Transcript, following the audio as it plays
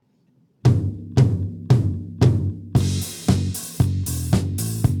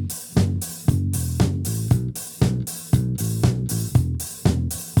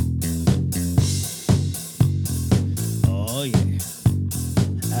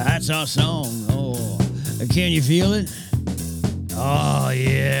That's our song. Oh, can you feel it? Oh,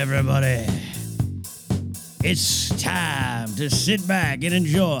 yeah, everybody. It's time to sit back and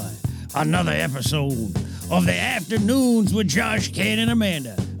enjoy another episode of the Afternoons with Josh, Ken, and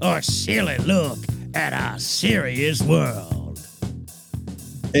Amanda. A silly look at our serious world.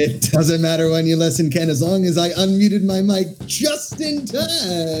 It doesn't matter when you listen, Ken, as long as I unmuted my mic just in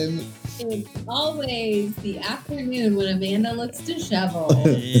time. It's always the afternoon when Amanda looks disheveled.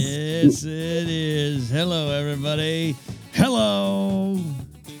 Yes, it is. Hello, everybody. Hello.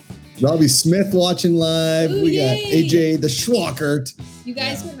 Robbie Smith watching live. Ooh, we yay. got AJ the Schwackert. You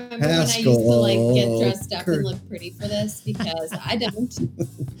guys remember Haskell. when I used to get dressed up and look pretty for this? Because I don't.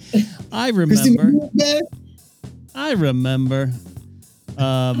 I remember. Christina, I remember.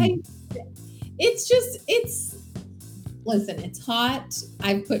 Listen, it's hot.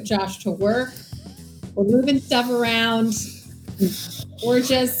 I've put Josh to work. We're moving stuff around. We're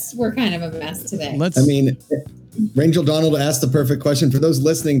kind of a mess today. Rangel Donald asked the perfect question. For those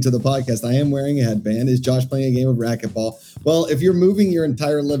listening to the podcast, I am wearing a headband. Is Josh playing a game of racquetball? Well, if you're moving your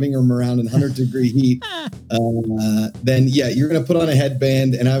entire living room around in 100-degree heat, then yeah, you're going to put on a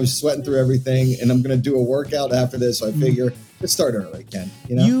headband, and I was sweating through everything, and I'm going to do a workout after this, so I figure let's start early, Ken.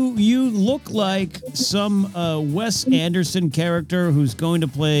 You know? You look like some Wes Anderson character who's going to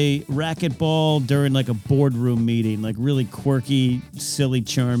play racquetball during like a boardroom meeting, like really quirky, silly,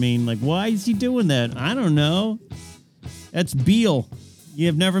 charming. Like, why is he doing that? I don't know. That's Beale. You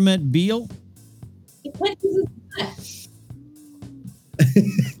have never met Beale?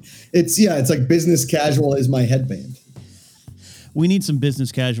 It's like business casual is my headband. We need some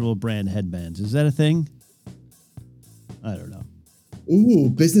business casual brand headbands. Is that a thing? I don't know. Ooh,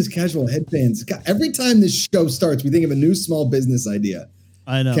 business casual headbands. God, every time this show starts, we think of a new small business idea.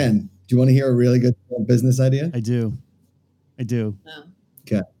 I know. Ken, do you want to hear a really good small business idea? I do. No.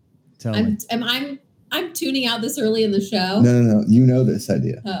 Okay. Tell me. I'm tuning out this early in the show. No. You know this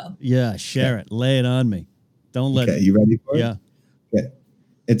idea. Oh. Yeah, share it. Lay it on me. Don't let it. Okay, you ready for it? Yeah. Okay.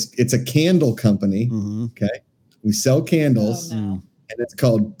 It's a candle company. Mm-hmm. Okay. We sell candles. Oh, no. And it's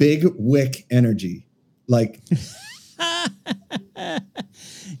called Big Wick Energy. Like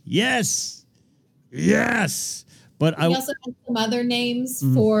Yes. But we also have some other names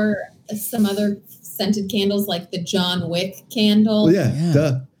for some other scented candles, like the John Wick candle. well, yeah.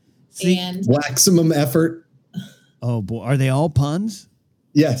 Duh. See, and Waximum effort. oh boy, are they all puns?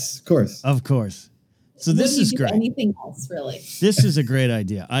 Yes, of course. Of course. So this is great. Anything else, really? This is a great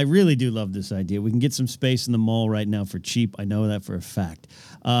idea. I really do love this idea. We can get some space in the mall right now for cheap. I know that for a fact.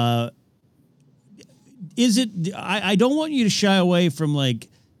 I don't want you to shy away from like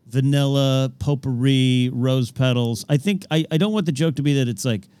vanilla, potpourri, rose petals. I think I don't want the joke to be that it's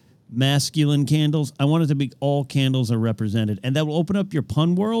like masculine candles. I want it to be all candles are represented, and that will open up your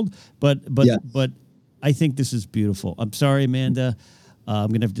pun world. But I think this is beautiful. I'm sorry, Amanda. I'm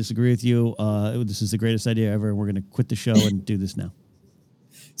going to have to disagree with you. This is the greatest idea ever. We're going to quit the show and do this now.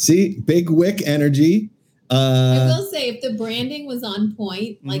 See, Big Wick Energy. I will say, if the branding was on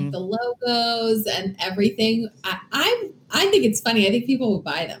point, like the logos and everything, I think it's funny. I think people would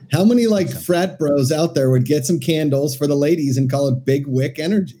buy them. How many like frat bros out there would get some candles for the ladies and call it Big Wick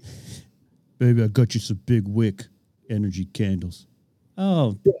Energy? Baby, I got you some Big Wick Energy candles.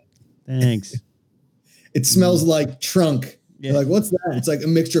 Oh, thanks. It smells like trunk. Yeah. Like, what's that? It's like a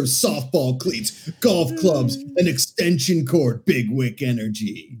mixture of softball cleats, golf clubs, an extension cord. Big Wick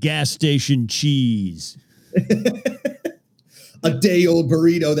Energy. Gas station cheese. A day-old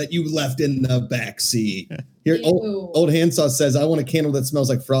burrito that you left in the backseat. Here, old Handsaw says, I want a candle that smells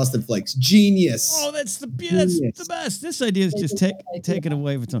like Frosted Flakes. Genius. Oh, that's the best. This idea is just taken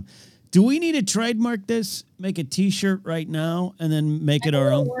away from some. Do we need to trademark this, make a T-shirt right now, and then make it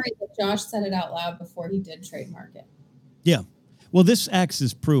our own? I'm worried that Josh said it out loud before he did trademark it. Yeah. Well, this acts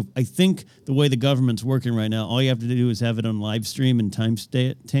as proof. I think the way the government's working right now, all you have to do is have it on live stream and time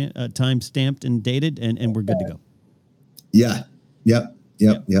stamped and dated, and we're good to go. Yeah. Yep.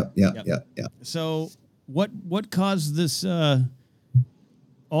 So what caused this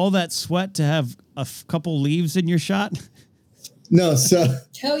all that sweat to have a couple leaves in your shot? No, so.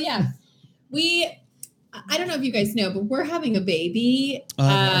 Oh, yeah. I don't know if you guys know, but we're having a baby.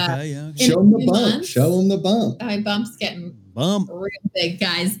 Okay, yeah. Show them the bump. Show them the bump. My bump's getting bump real big,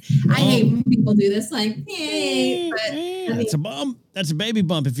 guys. I hate when people do this, like, hey. But, that's a bump. That's a baby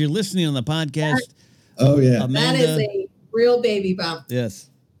bump. If you're listening on the podcast. Oh, yeah. That is a real baby bump. Yes.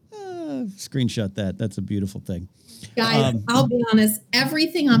 Screenshot that. That's a beautiful thing. Guys, I'll be honest.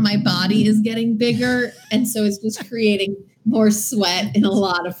 Everything on my body is getting bigger. And so it's just creating more sweat in a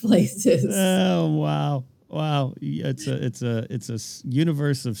lot of places. Oh, wow. Wow. It's a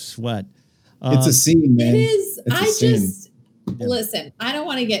universe of sweat. It's a scene, man. It is. It's listen, I don't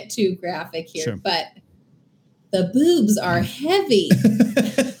want to get too graphic here, Sure. but the boobs are heavy.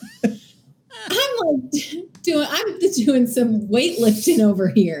 I'm doing some weightlifting over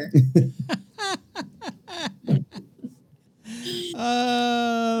here.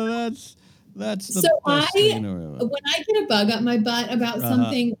 That's the so best thing when I get a bug up my butt about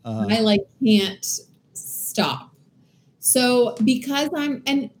something, I like can't stop. So because I'm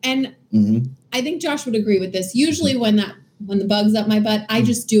and I think Josh would agree with this. Usually when the bug's up my butt, I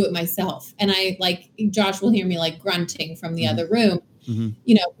just do it myself. And I like Josh will hear me like grunting from the other room,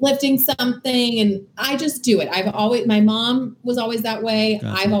 lifting something, and I just do it. My mom was always that way.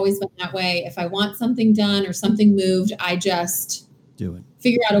 Gotcha. I've always been that way. If I want something done or something moved, I just do it.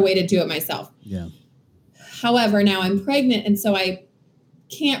 Figure out a way to do it myself. Yeah. However, now I'm pregnant, and so I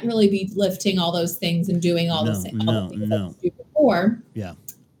can't really be lifting all those things and doing all the things I did before. Yeah.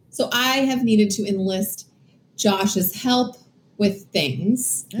 So I have needed to enlist Josh's help with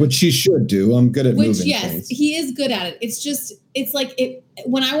things. Which she should do. I'm good at moving things. He is good at it. It's like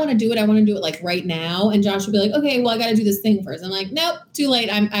when I want to do it, I want to do it like right now. And Josh will be like, okay, well, I got to do this thing first. I'm like, nope, too late.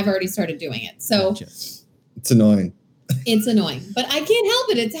 I've already started doing it. So it's annoying. It's annoying, but I can't help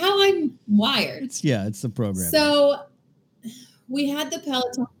it. It's how I'm wired. It's the program. So we had the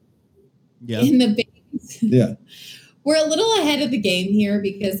Peloton in the babies. Yeah. We're a little ahead of the game here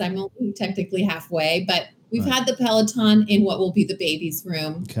because I'm only technically halfway, but we've had the Peloton in what will be the baby's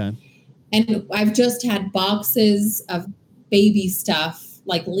room. Okay. And I've just had boxes of baby stuff,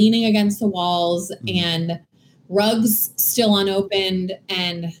 like leaning against the walls and rugs still unopened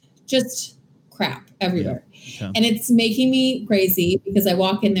and just crap everywhere. Yeah. Okay. And it's making me crazy because I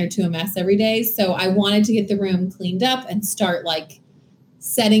walk in there to a mess every day. So I wanted to get the room cleaned up and start like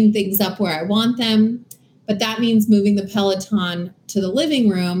setting things up where I want them. But that means moving the Peloton to the living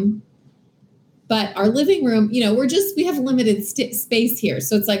room. But our living room, we have limited space here.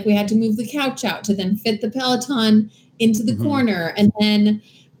 So it's like we had to move the couch out to then fit the Peloton into the corner. And then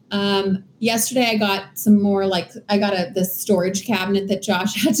yesterday I got some more, this storage cabinet that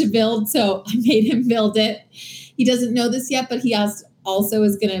Josh had to build. So I made him build it. He doesn't know this yet, but he also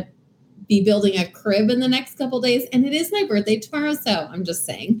is going to be building a crib in the next couple of days. And it is my birthday tomorrow. So I'm just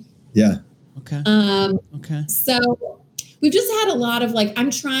saying. Yeah. Okay. Okay. So we've just had a lot of I'm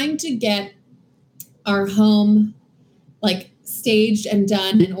trying to get our home staged and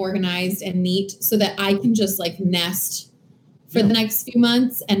done and organized and neat so that I can just nest for the next few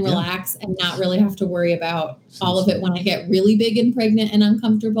months and relax and not really have to worry about all of it when I get really big and pregnant and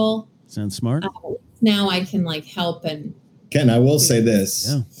uncomfortable. Sounds smart. Now I can help and. Ken, I will say this.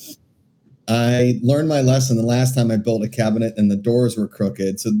 Yeah. I learned my lesson the last time I built a cabinet and the doors were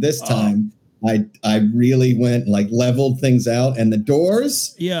crooked. So this time I really went leveled things out and the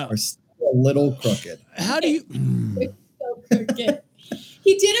doors are still a little crooked. How do you? So crooked.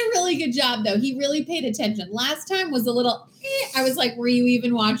 He did a really good job though. He really paid attention. Last time was a little, I was like, were you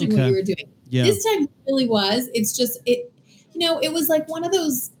even watching what you were doing? Yeah. This time it really was. It's just, it was one of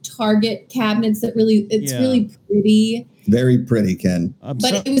those Target cabinets that really pretty. Very pretty, Ken.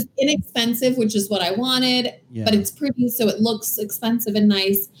 But it was inexpensive, which is what I wanted. Yeah. But it's pretty, so it looks expensive and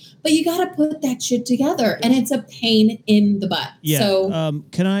nice. But you got to put that shit together, and it's a pain in the butt. Yeah. So, I'm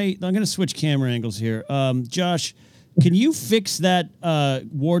going to switch camera angles here. Josh, can you fix that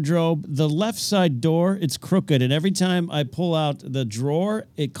wardrobe? The left side door, it's crooked, and every time I pull out the drawer,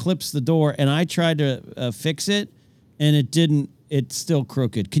 it clips the door, and I tried to fix it, and it didn't. It's still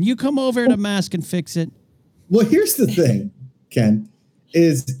crooked. Can you come over to Mask and fix it? Well, here's the thing, Ken,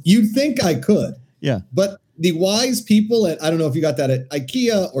 is you'd think I could. Yeah. But the wise people I don't know if you got that at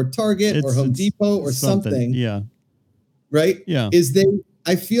IKEA or Target or Home Depot or something. Yeah. Right? Yeah.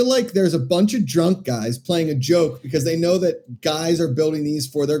 I feel like there's a bunch of drunk guys playing a joke because they know that guys are building these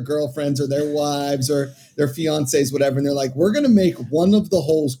for their girlfriends or their wives or their fiancés, whatever. And they're like, we're going to make one of the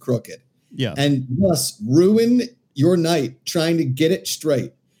holes crooked. Yeah. And thus ruin your night trying to get it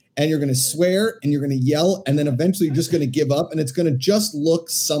straight. And you're going to swear and you're going to yell. And then eventually you're just going to give up and it's going to just look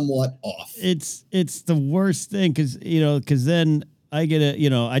somewhat off. It's the worst thing because then I get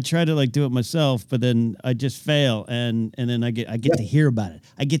I try to do it myself, but then I just fail. And then I get to hear about it.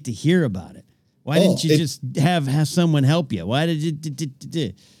 I get to hear about it. Why didn't you just have someone help you? Why did you,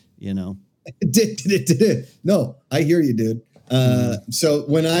 No, I hear you, dude. So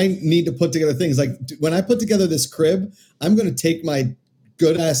when I need to put together things when I put together this crib, I'm going to take my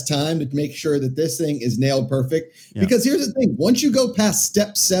good ass time to make sure that this thing is nailed perfect. Yeah. Because here's the thing. Once you go past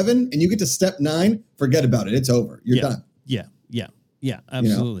step 7 and you get to step 9, forget about it. It's over. You're done. Yeah.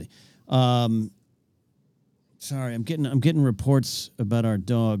 Absolutely. Sorry, I'm getting reports about our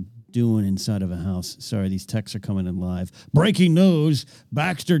dog doing inside of a house. Sorry, these texts are coming in live. Breaking news: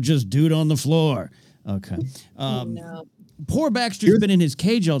 Baxter just dude on the floor. Okay. No. Poor Baxter's been in his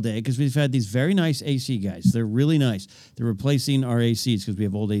cage all day because we've had these very nice AC guys. They're really nice. They're replacing our ACs because we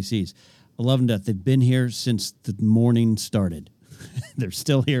have old ACs. I love them to death. They've been here since the morning started. They're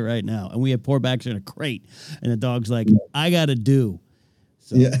still here right now. And we have poor Baxter in a crate. And the dog's like, I got to do.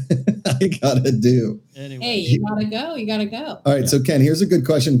 So. Yeah, I got to do. Anyway. Hey, you got to go. You got to go. All right. So, Ken, here's a good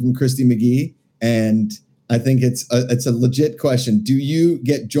question from Christy McGee. And I think it's a legit question. Do you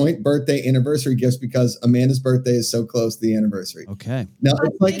get joint birthday anniversary gifts because Amanda's birthday is so close to the anniversary? Okay. Now,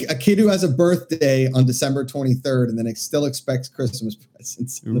 it's like a kid who has a birthday on December 23rd and then still expects Christmas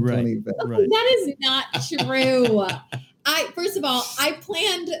presents on the 25th. Right. That is not true. First of all, I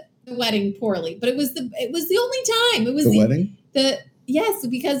planned the wedding poorly, but it was the only time. It was the wedding? Yes,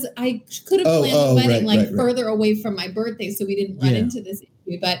 because I could have planned the wedding right. further away from my birthday so we didn't run into this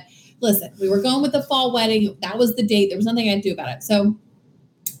issue. But listen, we were going with the fall wedding. That was the date. There was nothing I could do about it. So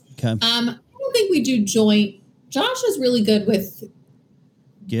I don't think we do joint. Josh is really good with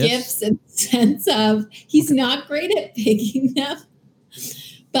gifts in the sense of he's not great at picking them.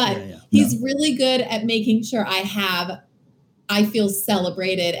 But he's really good at making sure I feel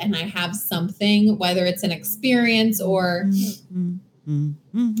celebrated and I have something, whether it's an experience or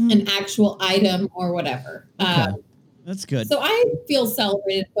an actual item or whatever. Okay. That's good. So I feel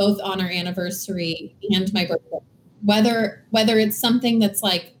celebrated both on our anniversary and my birthday, whether it's something that's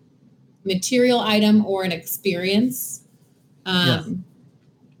like material item or an experience. But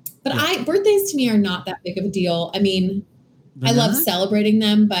birthdays to me are not that big of a deal. I mean, I love celebrating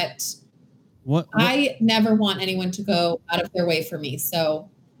them, but I never want anyone to go out of their way for me. So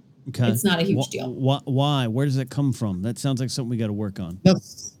it's not a huge deal. Why? Where does that come from? That sounds like something we got to work on. No,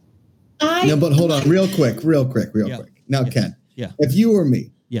 but hold on real quick. Now, Ken, if you were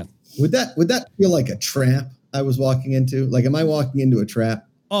me, would that feel like a trap I was walking into? Like, am I walking into a trap?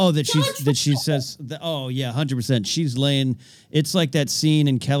 Oh, she says, 100%. She's laying. It's like that scene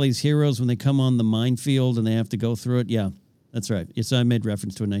in Kelly's Heroes when they come on the minefield and they have to go through it. Yeah. That's right. Yes, I made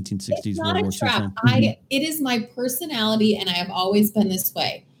reference to a 1960s it's not World War a trap. film. It is my personality, and I have always been this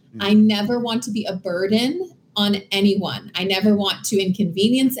way. I never want to be a burden on anyone. I never want to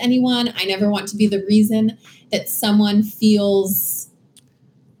inconvenience anyone. I never want to be the reason that someone feels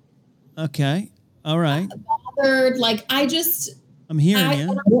okay. All right. bothered. Like I'm hearing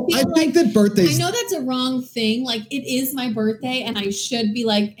you. I think that birthdays. I know that's a wrong thing. Like, it is my birthday, and I should be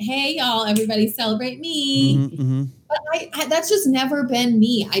like, "Hey, y'all, everybody, celebrate me." But that's just never been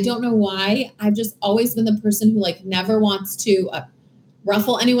me. I don't know why. I've just always been the person who never wants to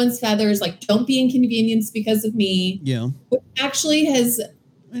ruffle anyone's feathers. Like, don't be inconvenienced because of me. Yeah. Which actually has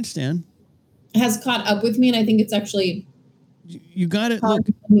caught up with me, and I think it's actually you got it. Look,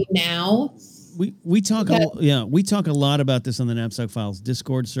 me now. We talk a lot about this on the Knapsack Files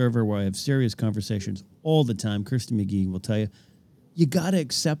Discord server where I have serious conversations all the time. Kirsty McGee will tell you, you got to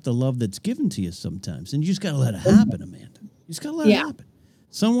accept the love that's given to you sometimes, and you just got to let it happen, Amanda. You just got to let it happen.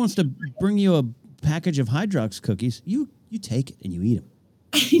 Someone wants to bring you a package of Hydrox cookies, you take it and you eat them.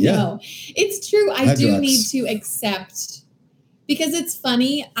 I know. It's true. I do need to accept, because it's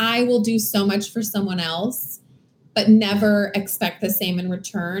funny. I will do so much for someone else, but never expect the same in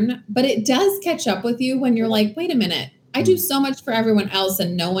return. But it does catch up with you when you're like, wait a minute, I do so much for everyone else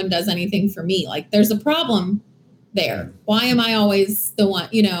and no one does anything for me. Like, there's a problem there. Why am I always the one,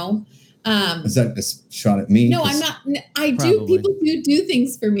 Is that a shot at me? No, I'm not. People do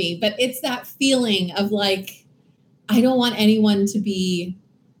things for me, but it's that feeling of like, I don't want anyone to be,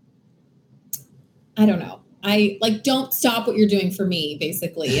 I don't know. Don't stop what you're doing for me,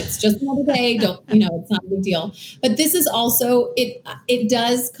 basically. It's just another day. It's not a big deal. But this is also, it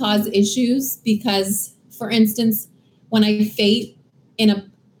does cause issues because, for instance, when I faint in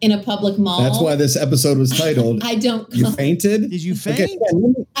a public mall. That's why this episode was titled, You fainted? Did you faint? Okay,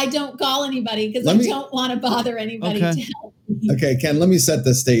 I don't call anybody because I don't want to bother anybody to help me. Okay, Ken, let me set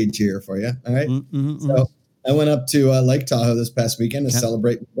the stage here for you. All right. So I went up to Lake Tahoe this past weekend to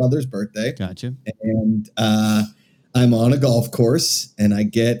celebrate my brother's birthday. Gotcha. And I'm on a golf course, and I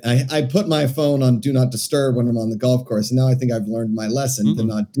put my phone on Do Not Disturb when I'm on the golf course. And now I think I've learned my lesson to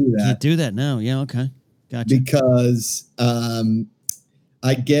not do that. Can't do that now. Yeah, okay. Gotcha. Because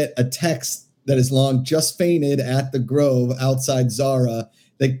I get a text that is long, just fainted at the Grove outside Zara.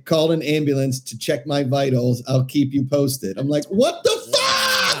 They called an ambulance to check my vitals. I'll keep you posted. I'm like, what the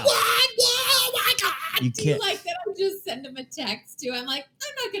fuck? What? Oh my God. Do you like that? I'll just send him a text too. I'm like,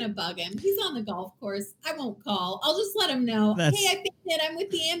 I'm not going to bug him. He's on the golf course. I won't call. I'll just let him know. Hey, I fainted. I'm with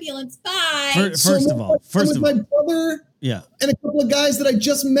the ambulance. Bye. First of all, my brother. Yeah. And a couple of guys that I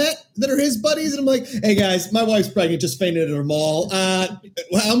just met that are his buddies. And I'm like, hey guys, my wife's pregnant, just fainted at a mall. How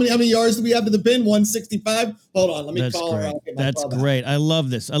many yards do we have to the bin? 165? Hold on. Let me call her. That's great. I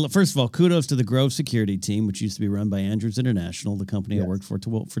love this. First of all, kudos to the Grove security team, which used to be run by Andrews International, the company I worked for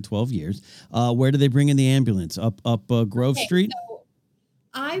 12 years. Where do they bring in the ambulance? Up Grove Street? So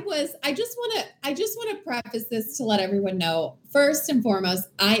I just want to preface this to let everyone know, first and foremost,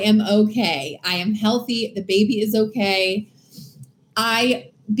 I am okay. I am healthy. The baby is okay.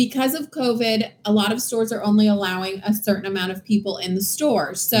 Because of COVID, a lot of stores are only allowing a certain amount of people in the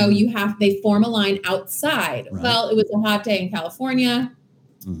store. So they form a line outside. Right. Well, it was a hot day in California.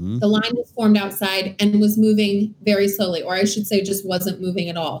 Mm-hmm. The line was formed outside and was moving very slowly, or I should say just wasn't moving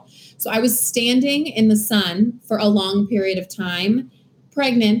at all. So I was standing in the sun for a long period of time.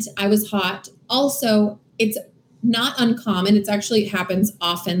 Pregnant, I was hot. Also, it's not uncommon. It happens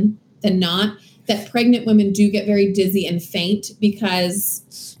often than not that pregnant women do get very dizzy and faint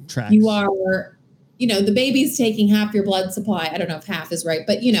because you are, the baby's taking half your blood supply. I don't know if half is right,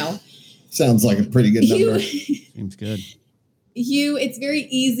 but sounds like a pretty good number. Seems good. It's very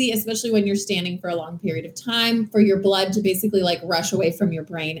easy, especially when you're standing for a long period of time, for your blood to basically like rush away from your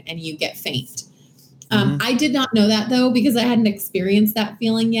brain and you get faint. I did not know that though, because I hadn't experienced that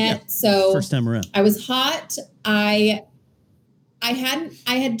feeling yet. Yeah, so first time around, I was hot. I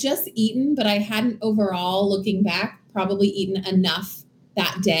had just eaten, but I hadn't overall, looking back, probably eaten enough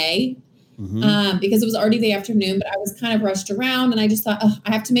that day because it was already the afternoon, but I was kind of rushed around and I just thought,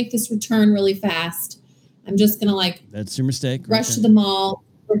 I have to make this return really fast. I'm just going to that's your mistake. Rush to the mall,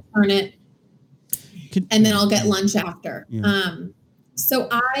 return it, and then I'll get lunch after. Yeah. So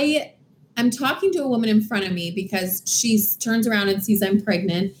I'm talking to a woman in front of me because she turns around and sees I'm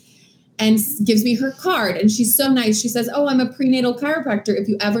pregnant and gives me her card. And she's so nice. She says, I'm a prenatal chiropractor. If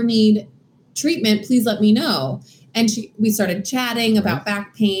you ever need treatment, please let me know. And we started chatting about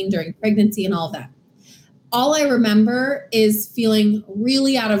back pain during pregnancy and all of that. All I remember is feeling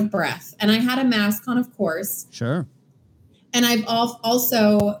really out of breath. And I had a mask on, of course. Sure. And I've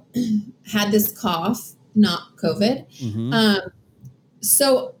also had this cough, not COVID. Mm-hmm.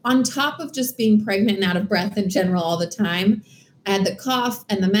 So on top of just being pregnant and out of breath in general all the time, I had the cough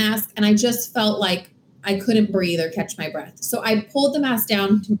and the mask, and I just felt like I couldn't breathe or catch my breath. So I pulled the mask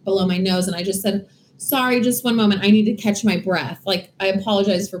down to below my nose, and I just said, sorry, just one moment. I need to catch my breath. I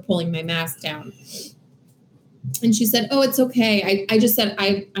apologize for pulling my mask down. And she said, it's okay. I just said,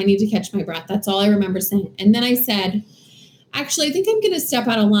 I need to catch my breath. That's all I remember saying. And then I said, actually, I think I'm going to step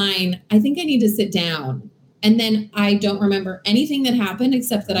out of line. I think I need to sit down. And then I don't remember anything that happened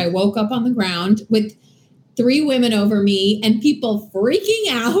except that I woke up on the ground with 3 women over me and people freaking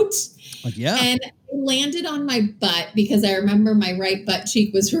out. And I landed on my butt because I remember my right butt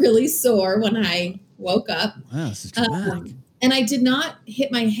cheek was really sore when I woke up. Wow, this is dramatic. And I did not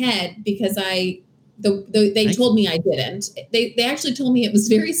hit my head because they told me I didn't. They actually told me it was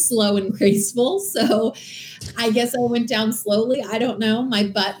very slow and graceful. So I guess I went down slowly. I don't know. My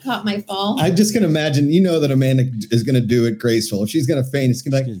butt caught my fall. I'm just going to imagine, that Amanda is going to do it graceful. If she's going to faint, it's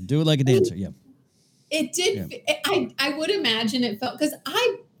going to be like, do it like a dancer. Yeah. It did. Yeah. I would imagine it felt, because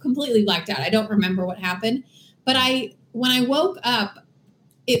I completely blacked out. I don't remember what happened, but when I woke up,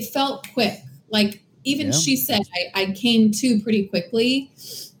 it felt quick. She said, I came to pretty quickly.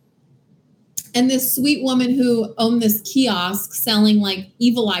 And this sweet woman who owned this kiosk selling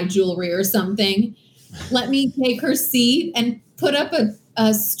evil eye jewelry or something, let me take her seat and put up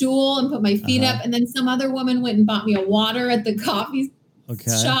a stool and put my feet up. And then some other woman went and bought me a water at the coffee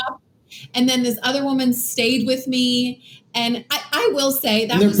shop. And then this other woman stayed with me. And I will say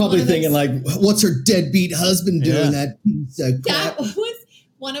that they're probably thinking what's her deadbeat husband doing? That was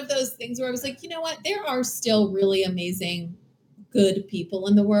one of those things where I was like, you know what? There are still really amazing, good people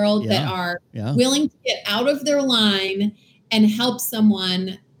in the world that are willing to get out of their line and help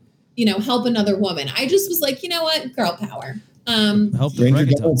someone, help another woman. I just was like, you know what? Girl power. Help the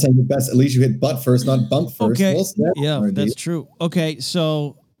Ranger Donald saying the best. At least you hit butt first, not bump first. Okay. That's true. Okay.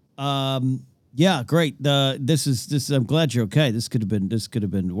 So, great. I'm glad you're okay. This could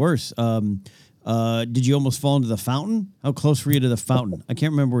have been worse. Did you almost fall into the fountain? How close were you to the fountain? I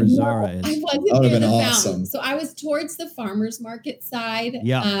can't remember where Zara is. I wasn't near the fountain. So I was towards the farmer's market side.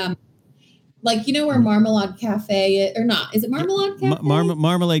 Yeah. Where Marmalade Cafe is, or not? Is it Marmalade Cafe?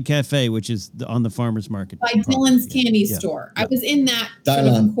 Marmalade Cafe, which is on the farmer's market. By Dylan's Candy Store. I was in that sort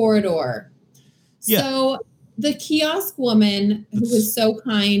of corridor. Yeah. So the kiosk woman who was so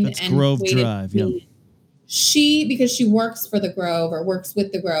kind and Grove Drive. Yeah. she, because she works for the Grove or works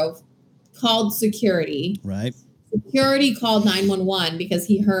with the Grove, called security. Right. Security called 911 because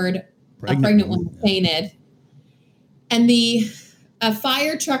he heard a pregnant woman fainted. And a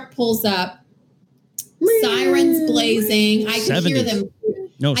fire truck pulls up, sirens blazing. I could hear them.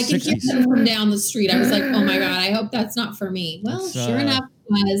 No, I could hear them from down the street. I was like, oh my God, I hope that's not for me. Well, sure enough, it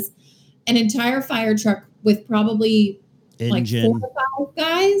was an entire fire truck with probably engine. Like 4 or 5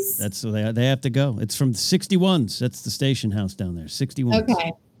 guys. That's they have to go. It's from 61s. That's the station house down there. 61s.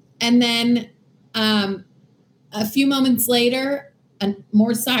 Okay. And then a few moments later,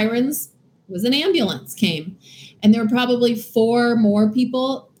 more sirens. It was an ambulance came. And there were probably 4 more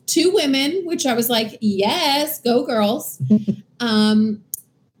people, 2 women, which I was like, yes, go girls.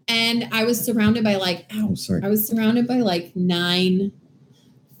 And I was surrounded by I was surrounded by 9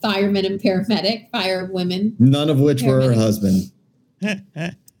 firemen and firewomen. None of which were her husband.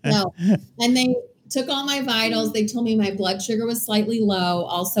 No. And they took all my vitals. They told me my blood sugar was slightly low.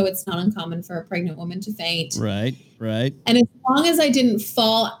 Also, it's not uncommon for a pregnant woman to faint. Right. And as long as I didn't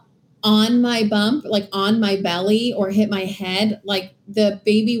fall on my bump, on my belly or hit my head, the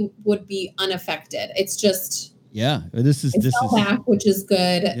baby would be unaffected. It's just... Yeah, this is back, which is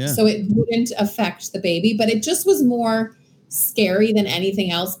good. Yeah. So it wouldn't affect the baby, but it just was more scary than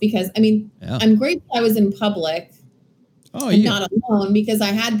anything else because I'm grateful I was in public and not alone because I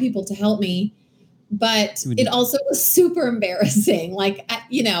had people to help me. But it also was super embarrassing.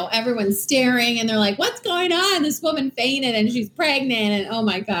 Everyone's staring and they're like, "What's going on? This woman fainted and she's pregnant." And oh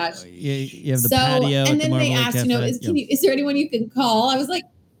my gosh! You have the patio. And then they asked, is there anyone you can call? I was like,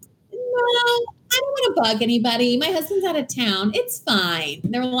 no. I don't want to bug anybody. My husband's out of town. It's fine.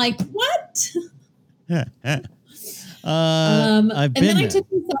 And they were like, what? I've and been then there. I took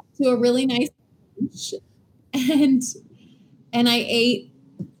myself to a really nice lunch and I ate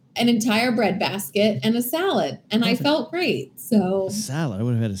an entire bread basket and a salad and I felt great. So salad. I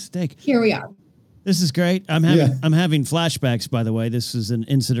would have had a steak. Here we are. This is great. I'm having flashbacks, by the way. This is an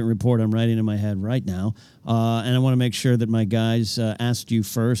incident report I'm writing in my head right now. And I want to make sure that my guys asked you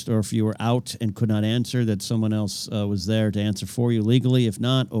first, or if you were out and could not answer, that someone else was there to answer for you legally. If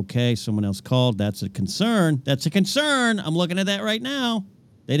not, okay, someone else called. That's a concern. I'm looking at that right now.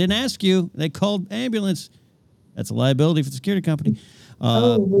 They didn't ask you. They called ambulance. That's a liability for the security company.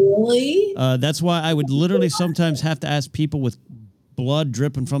 Oh, really? That's why I would literally sometimes have to ask people with blood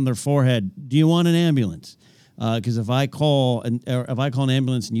dripping from their forehead, do you want an ambulance? Because if I call an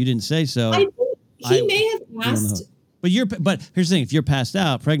ambulance and you didn't say so, I think he may have asked. But here's the thing: if you're passed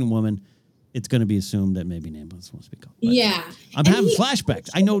out, pregnant woman, it's going to be assumed that maybe an ambulance wants to be called. But yeah, I'm having flashbacks.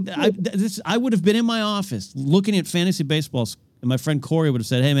 I know I would have been in my office looking at fantasy baseball, and my friend Corey would have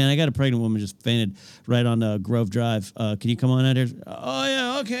said, "Hey man, I got a pregnant woman just fainted right on Grove Drive. Can you come on out here?" Oh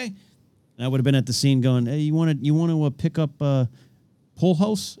yeah, okay. And I would have been at the scene going, "Hey, you want to pick up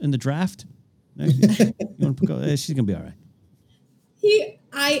Pullhouse in the draft?" You want to pick up? She's gonna be all right.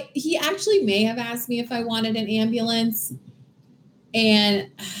 He actually may have asked me if I wanted an ambulance, and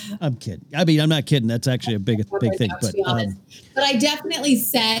I'm kidding. I mean, I'm not kidding. That's actually a big thing. But I definitely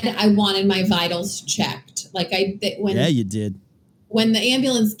said I wanted my vitals checked. You did. When the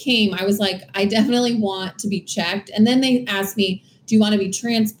ambulance came, I was like, I definitely want to be checked. And then they asked me, do you want to be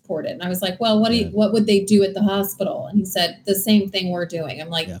transported? And I was like, well, what would they do at the hospital? And he said, the same thing we're doing. I'm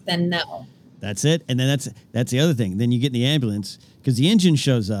like, then no. That's it. And then that's the other thing. Then you get in the ambulance because the engine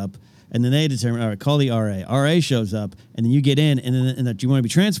shows up and then they determine, all right, call the RA. RA shows up and then you get in and do you want to be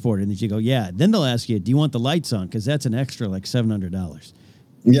transported? And then you go, yeah. Then they'll ask you, do you want the lights on? Because that's an extra $700.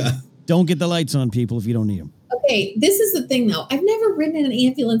 Yeah. Don't get the lights on, people, if you don't need them. Okay. This is the thing though. I've never ridden in an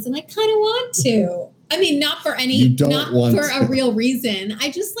ambulance and I kind of want to. I mean, not for a real reason. I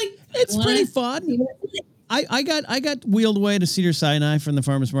just it's pretty fun. I got wheeled away to Cedar Sinai from the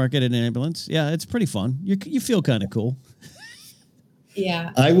farmer's market in an ambulance. Yeah, it's pretty fun. You feel kind of cool.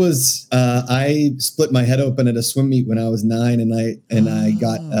 Yeah. I split my head open at a swim meet when I was 9 and I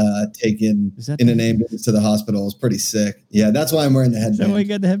got taken in an ambulance to the hospital. It was pretty sick. Yeah, that's why I'm wearing the headband. Is that why you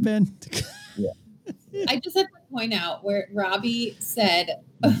got the headband? Yeah. I just have to point out where Robbie said,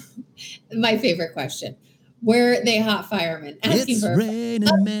 my favorite question, were they hot firemen? Asking it's for raining,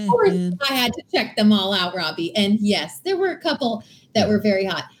 of course, man. I had to check them all out, Robbie. And yes, there were a couple that were very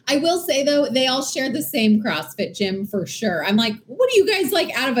hot. I will say, though, they all shared the same CrossFit gym for sure. I'm like, what are you guys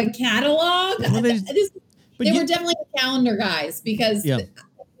out of a catalog? Well, they were definitely the calendar guys because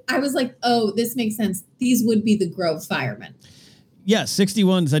I was like, oh, this makes sense. These would be the Grove firemen. Yeah,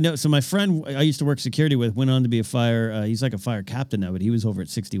 61s. I know. So my friend I used to work security with went on to be a fire. He's like a fire captain now, but he was over at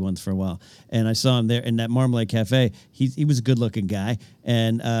 61s for a while. And I saw him there in that Marmalade Cafe. He was a good looking guy.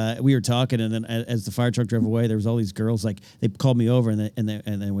 And we were talking. And then as the fire truck drove away, there was all these girls. Like they called me over and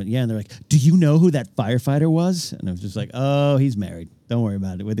they went, yeah. And they're like, do you know who that firefighter was? And I was just like, oh, he's married. Don't worry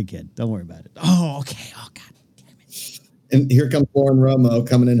about it. With a kid. Don't worry about it. Oh, okay. Oh, God damn it. And here comes Lauren Romo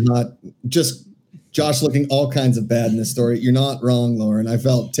coming in hot. Just Josh looking all kinds of bad in this story. You're not wrong, Lauren. I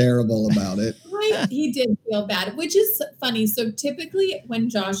felt terrible about it. He did feel bad, which is funny. So typically when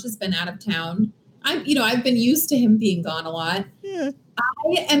Josh has been out of town, I've been used to him being gone a lot. Yeah.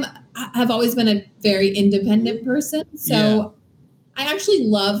 I have always been a very independent person. So I actually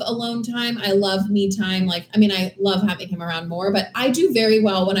love alone time. I love me time. I love having him around more, but I do very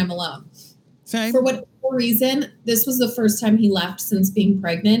well when I'm alone. Same. For whatever reason, this was the first time he left since being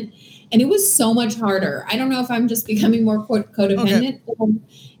pregnant. And it was so much harder. I don't know if I'm just becoming more codependent or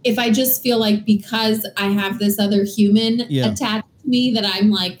if I just feel like because I have this other human attached to me that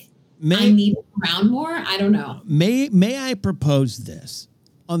I'm like, I need him around more. I don't know. May I propose this?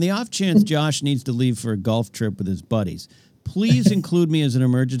 On the off chance Josh needs to leave for a golf trip with his buddies, please include me as an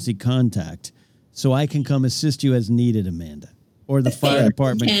emergency contact so I can come assist you as needed, Amanda. Or the fire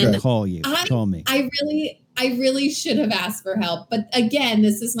department can call you. Call me. I really should have asked for help. But again,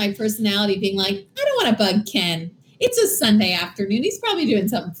 this is my personality being like, I don't want to bug Ken. It's a Sunday afternoon. He's probably doing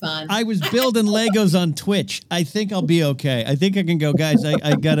something fun. I was building Legos on Twitch. I think I'll be okay. I think I can go. Guys,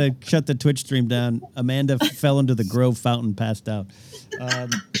 I got to shut the Twitch stream down. Amanda fell into the Grove fountain, passed out.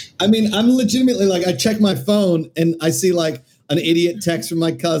 I'm legitimately like, I check my phone and I see like an idiot text from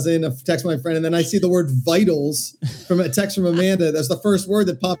my cousin, a text from my friend, and then I see the word vitals from a text from Amanda. That's the first word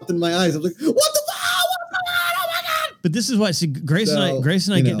that popped in my eyes. I was like, what the fuck? But this is why, see, Grace and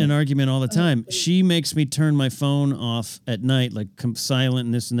I get in an argument all the time. She makes me turn my phone off at night, like silent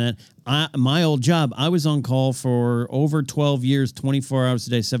and this and that. My old job, I was on call for over 12 years, 24 hours a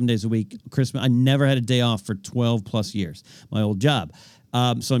day, 7 days a week. Christmas, I never had a day off for 12 plus years, my old job.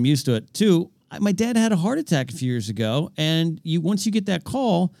 So I'm used to it. Two, my dad had a heart attack a few years ago, and once you get that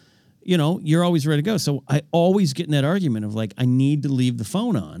call, you're always ready to go. So I always get in that argument of like, I need to leave the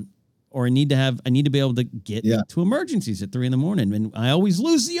phone on. Or I need to be able to get to emergencies at 3 a.m. And I always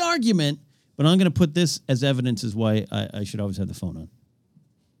lose the argument, but I'm going to put this as evidence as why I should always have the phone on.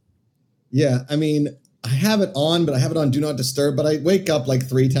 Yeah. I mean, I have it on, but I have it on Do Not Disturb, but I wake up like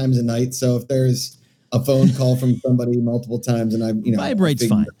 3 times a night. So if there's a phone call from somebody multiple times and vibrates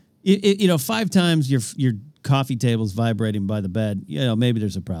fine. 5 times your coffee table's vibrating by the bed, maybe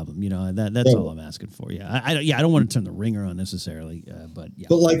there's a problem. That's all I'm asking for. Yeah. I don't want to turn the ringer on necessarily, but yeah.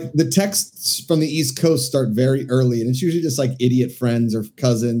 But like the texts from the East Coast start very early, and it's usually just like idiot friends or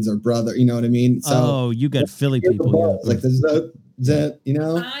cousins or brother. You know what I mean? So you got Philly people. Like that.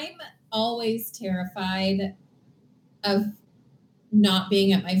 I'm always terrified of not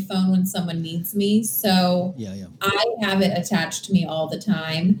being at my phone when someone needs me. So I have it attached to me all the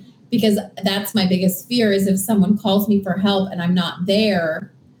time. Because that's my biggest fear is if someone calls me for help and I'm not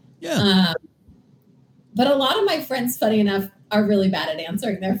there. Yeah. But a lot of my friends, funny enough, are really bad at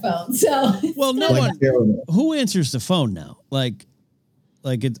answering their phones. So well, no one who answers the phone now.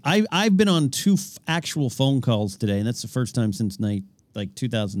 I've been on 2 actual phone calls today, and that's the first time since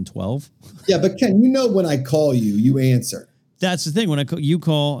 2012. Yeah, but Ken, when I call you, you answer. That's the thing. When you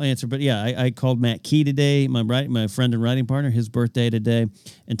call, answer. But yeah, I called Matt Key today, my friend and writing partner, his birthday today,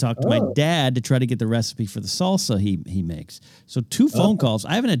 and talked to my dad to try to get the recipe for the salsa he makes. So 2 phone calls.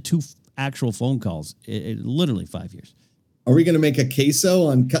 I haven't had 2 actual phone calls in literally 5 years. Are we going to make a queso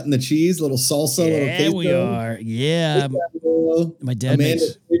on cutting the cheese? Little salsa, little queso? Yeah, we are. Yeah. My dad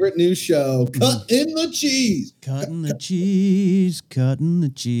Amanda's favorite new show, Cutting the Cheese. Cutting the cheese. Cutting the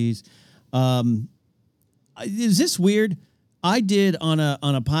cheese. Is this weird? I did on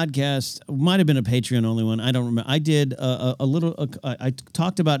a podcast, might have been a Patreon only one. I don't remember. I did I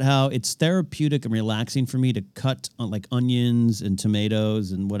talked about how it's therapeutic and relaxing for me to cut on like onions and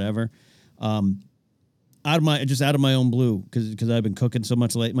tomatoes and whatever, out of my own blue because I've been cooking so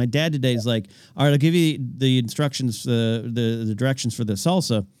much late. My dad today is like, all right, I'll give you the instructions, the directions for the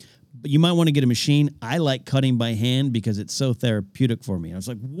salsa, but you might want to get a machine. I like cutting by hand because it's so therapeutic for me. And I was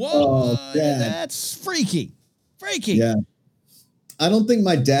like, whoa, that's freaky. Yeah. I don't think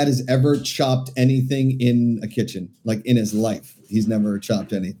my dad has ever chopped anything in a kitchen, like in his life. He's never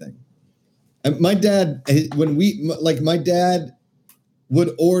chopped anything. And my dad, my dad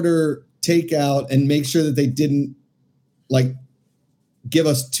would order takeout and make sure that they didn't like give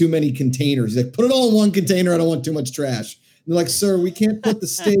us too many containers. He's like, put it all in one container. I don't want too much trash. And they're like, sir, we can't put the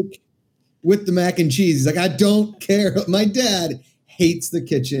steak with the mac and cheese. He's like, I don't care. My dad hates the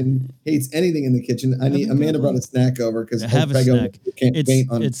kitchen, hates anything in the kitchen. Amanda brought a snack over because have a snack. Can't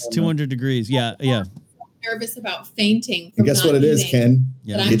faint on it's 200 degrees. Yeah. Nervous about fainting. And guess what it is, Ken?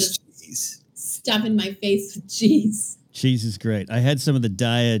 Yeah. But I'm just cheese. Stuffing my face with cheese. Cheese is great. I had some of the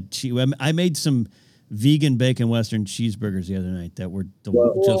diet cheese. I made some vegan bacon Western cheeseburgers the other night that were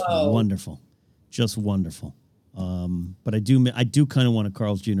just wonderful. Just wonderful. But I do kind of want a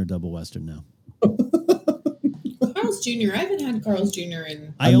Carl's Jr. double Western now. Carl's Jr. I haven't had Carl's Jr.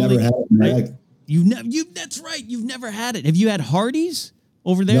 in. I've never had it. That's right. You've never had it. Have you had Hardee's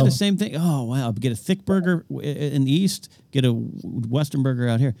over there? No. The same thing. Oh wow! Get a thick burger in the east. Get a Western burger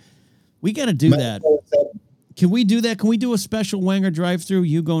out here. We got to do that. Can we do that? Can we do a special Wanger drive-through?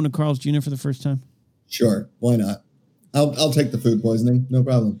 You going to Carl's Jr. for the first time? Sure. Why not? I'll take the food poisoning. No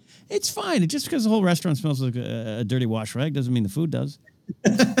problem. It's fine. Just because the whole restaurant smells like a dirty wash rag doesn't mean the food does.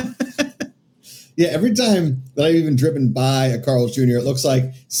 Yeah, every time that I've even driven by a Carl's Jr., it looks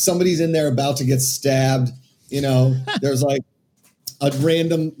like somebody's in there about to get stabbed. There's like a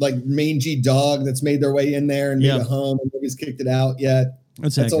random, like, mangy dog that's made their way in there and made a home, and nobody's kicked it out yet.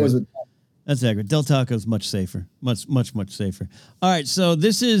 That's always That's accurate. Del Taco is much safer. Much safer. All right, so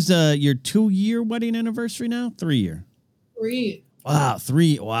this is your 2-year wedding anniversary now? 3-year. 3. Wow,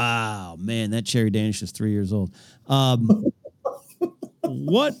 3. Wow, man, that cherry Danish is 3 years old.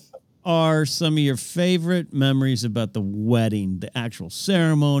 What are some of your favorite memories about the wedding, the actual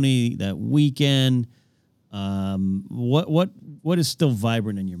ceremony, that weekend? What is still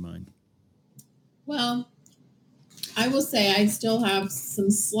vibrant in your mind? Well, I will say I still have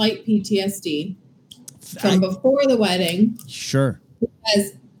some slight PTSD from before the wedding. Sure.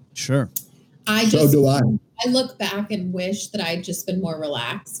 Because do I. I look back and wish that I'd just been more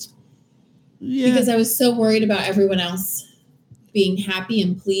relaxed. Yeah. Because I was so worried about everyone else being happy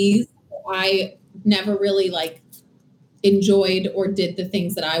and pleased. I never really enjoyed or did the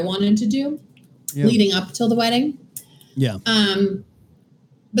things that I wanted to do leading up till the wedding. Yeah.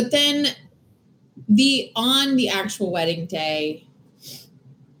 But then on the actual wedding day,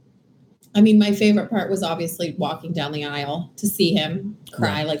 I mean, my favorite part was obviously walking down the aisle to see him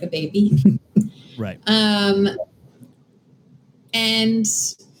cry like a baby. Right. And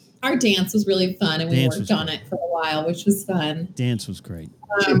our dance was really fun, and we worked on it for a while, which was fun. Dance was great.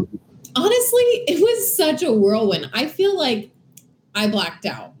 Honestly, it was such a whirlwind. I feel like I blacked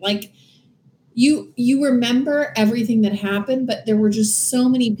out. Like, you remember everything that happened, but there were just so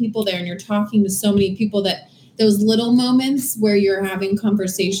many people there, and you're talking to so many people that those little moments where you're having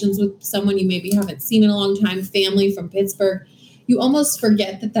conversations with someone you maybe haven't seen in a long time, family from Pittsburgh, you almost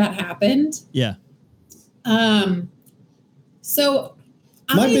forget that happened. Yeah. So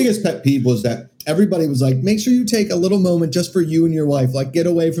my biggest pet peeve was that everybody was like, make sure you take a little moment just for you and your wife, like get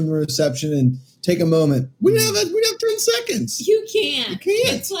away from the reception and take a moment. We have 10 seconds. You can't. You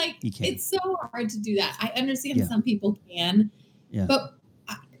can't. It's like, it's so hard to do that. I understand some people can, but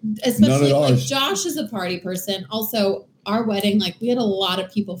especially like Josh is a party person. Also, our wedding, like, we had a lot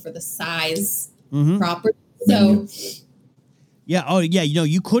of people for the size property. So yeah. Oh yeah.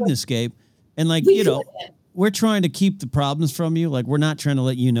 You couldn't escape. And we're trying to keep the problems from you. Like, we're not trying to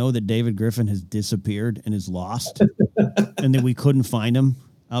let you know that David Griffin has disappeared and is lost and that we couldn't find him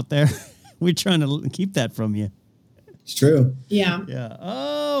out there. We're trying to keep that from you. It's true. Yeah. Yeah.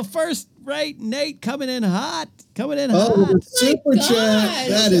 Oh, first rate Nate coming in hot. Oh, super chat.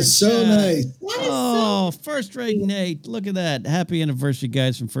 That is so nice. First rate Nate. Look at that. Happy anniversary,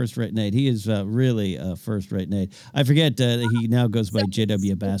 guys, from First Rate Nate. He is really First Rate Nate. I forget he now goes by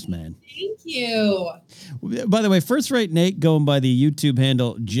JW Bassman. Thank you. By the way, First Rate Nate, going by the YouTube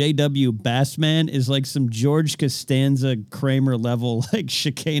handle JW Bassman, is like some George Costanza Kramer level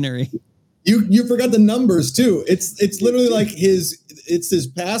chicanery. You forgot the numbers too. It's literally like his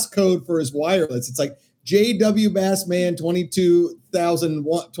passcode for his wireless. It's like JW Bassman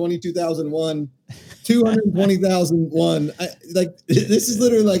 22,001, 220,001. This is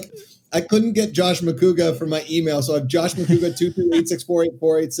literally like, I couldn't get Josh McCouga from my email, so I have Josh McCouga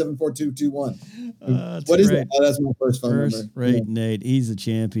 228-648-4874221. What is that? Oh, that's my first phone number. First Rate Nate. He's a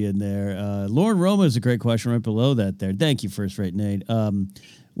champion there. Lauren Roma is a great question right below that there. Thank you, First Rate Nate.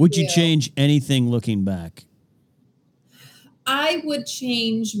 Would you change anything looking back? I would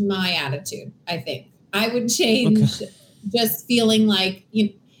change my attitude, I think. I would change just feeling like,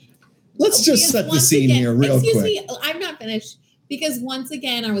 let's just set the scene here real quick. Excuse me, I'm not finished. Because once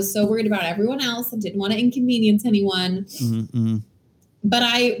again, I was so worried about everyone else and didn't want to inconvenience anyone. Mm-hmm. But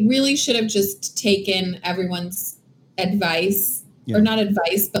I really should have just taken everyone's advice, or not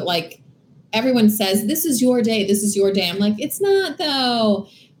advice, but everyone says, this is your day. This is your day. I'm like, it's not though.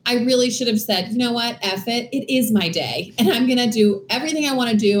 I really should have said, you know what, F it. It is my day. And I'm going to do everything I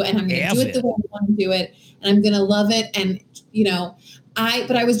want to do. And I'm going to do it the way I want to do it. And I'm going to love it. And,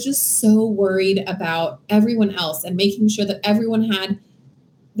 but I was just so worried about everyone else and making sure that everyone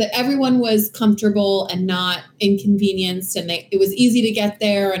was comfortable and not inconvenienced. And it was easy to get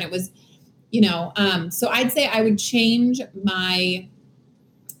there. And it was, so I'd say I would change my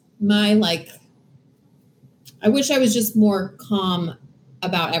I wish I was just more calm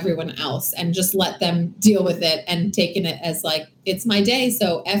about everyone else and just let them deal with it and taking it as like, it's my day.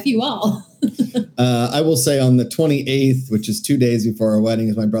 So F you all. I will say on the 28th, which is 2 days before our wedding,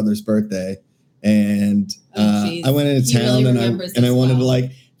 is my brother's birthday. And I went into town and I wanted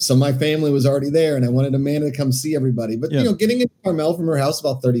to so my family was already there and I wanted Amanda to come see everybody. But, getting into Carmel from her house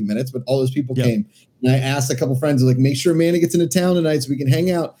about 30 minutes, but all those people came. And I asked a couple friends, make sure Amanda gets into town tonight so we can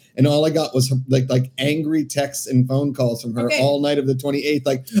hang out. And all I got was like angry texts and phone calls from her all night of the 28th.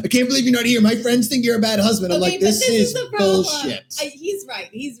 Like, I can't believe you're not here. My friends think you're a bad husband. I'm like, this is bullshit. He's right.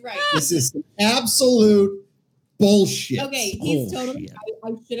 This is absolute bullshit. Okay, he's totally.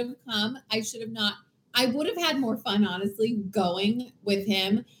 I should have come. I should have not. I would have had more fun, honestly, going with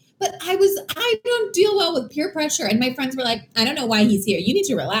him. But I don't deal well with peer pressure. And my friends were like, I don't know why he's here. You need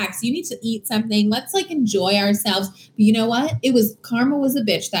to relax. You need to eat something. Let's enjoy ourselves. But you know what? Karma was a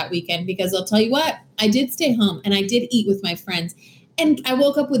bitch that weekend, because I'll tell you what, I did stay home and I did eat with my friends. And I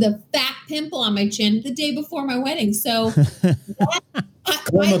woke up with a fat pimple on my chin the day before my wedding. So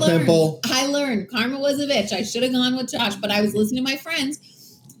I learned karma was a bitch. I should have gone with Josh, but I was listening to my friends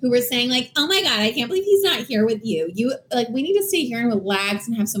who were saying oh my God, I can't believe he's not here with you. We need to stay here and relax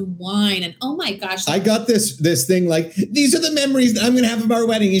and have some wine. And oh my gosh. I got this thing these are the memories that I'm going to have of our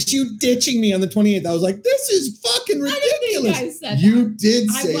wedding. Is you ditching me on the 28th? I was like, this is fucking ridiculous. I didn't think I said you that.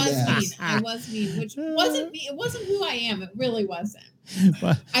 did say that. I was mean, which wasn't me. It wasn't who I am. It really wasn't.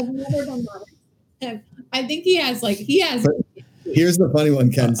 I've never done that. I think he has. Here's the funny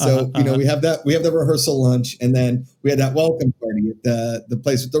one, Ken. So, we have the rehearsal lunch, and then we had that welcome party at the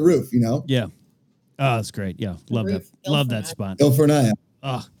place with the roof, Yeah. Oh, that's great. Yeah. Love that. Love that spot. Go for an eye.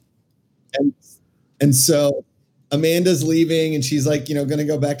 Oh. And so Amanda's leaving and she's going to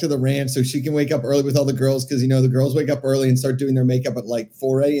go back to the ranch so she can wake up early with all the girls. Cause the girls wake up early and start doing their makeup at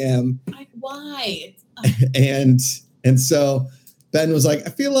 4 a.m. Why? And so Ben was like,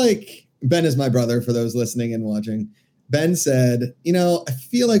 I feel like Ben is my brother for those listening and watching. Ben said, I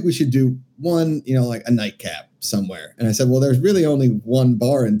feel like we should do one, a nightcap somewhere. And I said, well, there's really only one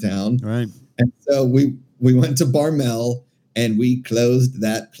bar in town. Right. And so we went to Barmel and we closed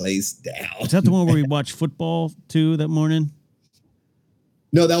that place down. Is that the one where we watched football too that morning?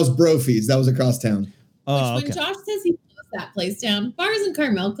 No, that was Brophy's. That was across town. Oh, when Josh says he closed that place down, bars in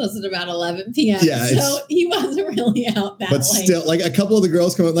Carmel closed at about 11 p.m. Yeah, so he wasn't really out that late. But still, a couple of the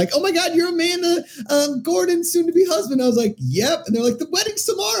girls come up oh my God, you're Amanda Gordon's soon-to-be husband. I was like, yep. And they're like, the wedding's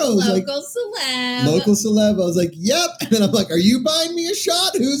tomorrow. I was Local celeb. I was like, yep. And then I'm like, are you buying me a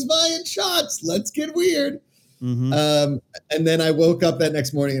shot? Who's buying shots? Let's get weird. Mm-hmm. And then I woke up that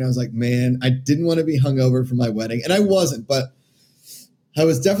next morning and I was like, man, I didn't want to be hungover for my wedding. And I wasn't, but I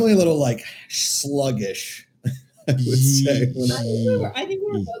was definitely a little sluggish, I would say. I think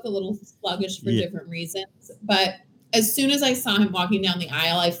we were both a little sluggish for different reasons. But as soon as I saw him walking down the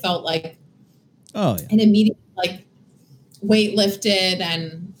aisle, I felt like an immediate weight lifted.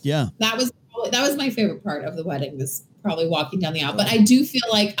 And that was my favorite part of the wedding, was probably walking down the aisle. But I do feel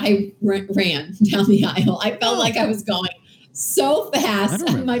like I ran down the aisle. I felt like I was going so fast.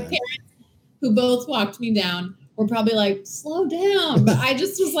 And my parents, who both walked me down, were probably slow down. But I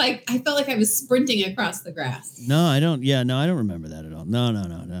just was I felt like I was sprinting across the grass. No, I don't. Yeah, no, I don't remember that at all. No.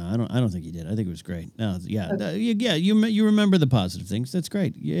 I don't think you did. I think it was great. No, yeah. Okay. You remember the positive things. That's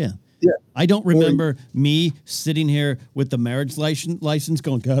great. Yeah. Yeah. I don't remember me sitting here with the marriage license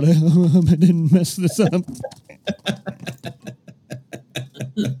going, God, I didn't mess this up.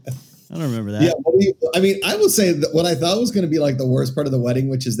 I don't remember that. Yeah, I will say that what I thought was going to be the worst part of the wedding,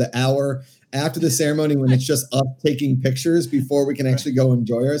 which is the hour after the ceremony when it's just us taking pictures before we can actually go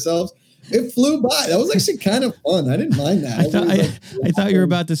enjoy ourselves. It flew by. That was actually kind of fun. I didn't mind that. I thought you were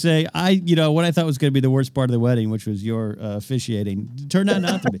about to say, what I thought was going to be the worst part of the wedding, which was your officiating. It turned out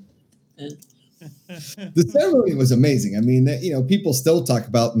not to be. The ceremony was amazing. I mean, people still talk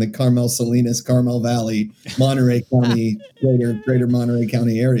about in the Carmel Salinas, Carmel Valley, Monterey County, greater Monterey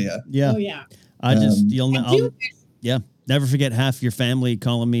County area. Yeah. Oh, yeah. Never forget half your family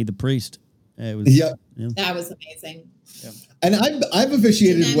calling me the priest. It was, That was amazing. Yeah. And I've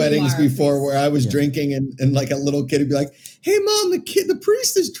officiated weddings before where I was drinking and a little kid would be like, hey, Mom, the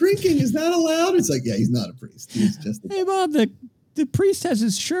priest is drinking. Is that allowed? It's like, yeah, he's not a priest. He's just hey, Mom, the the priest has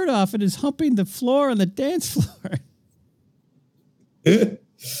his shirt off and is humping the floor on the dance floor.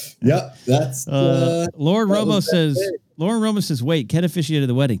 Yep, that's Lauren that Romo was that says. day. Lauren Romo says, "Wait, Ken officiated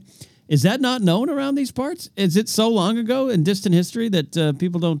the wedding. Is that not known around these parts? Is it so long ago in distant history that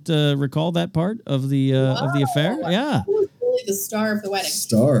people don't recall that part of the affair? Yeah, He was really the star of the wedding.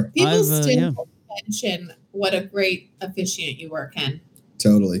 Star. People still mention what a great officiant you were, Ken.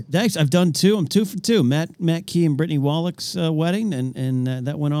 Totally. Thanks. I've done 2. I'm 2 for 2. Matt Key and Brittany Wallach's wedding, and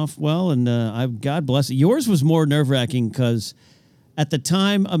that went off well. And God bless it. Yours was more nerve-wracking because at the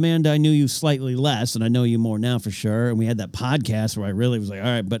time, Amanda, I knew you slightly less, and I know you more now for sure. And we had that podcast where I really was like, all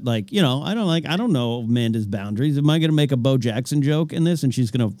right, but like, you know, I don't know Amanda's boundaries. Am I going to make a Bo Jackson joke in this and she's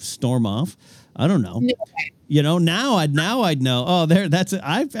going to storm off? I don't know. No. You know, now I'd know. Oh, that's it.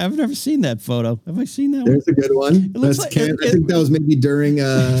 I've never seen that photo. Have I seen that? There's a good one. That's I think that was maybe during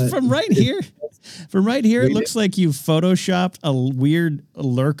from right here. From right here, it looks like you photoshopped a weird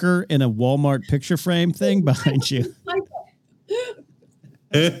lurker in a Walmart picture frame thing behind you.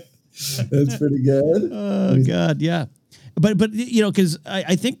 That's pretty good. Oh God, yeah. But you know, because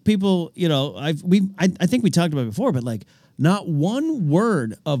I think people, you know, I think we talked about it before, but like not one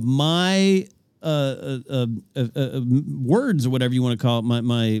word of my words or whatever you want to call it,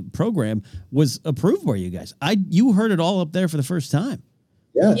 my program was approved by you guys. You heard it all up there for the first time.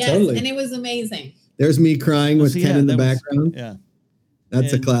 Yeah, yes, totally. And it was amazing. There's me crying with Ken in the background. Yeah.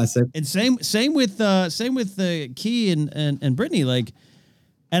 That's a classic. And same with Key and Brittany, like,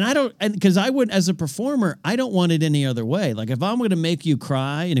 and because I wouldn't, as a performer, I don't want it any other way. Like if I'm going to make you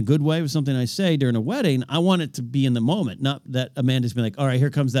cry in a good way with something I say during a wedding, I want it to be in the moment, not that Amanda's been like, all right, here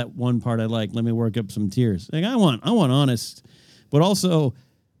comes that one part I like. Let me work up some tears. Like I want honest, but also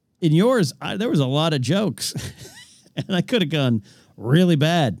in yours, there was a lot of jokes and I could have gone really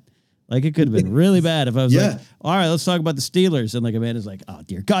bad. Like it could have been really bad if I was like, all right, let's talk about the Steelers. And like Amanda's like, oh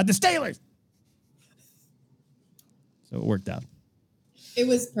dear God, the Steelers. So it worked out. It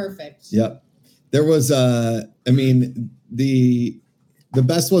was perfect. Yep. There was, I mean, the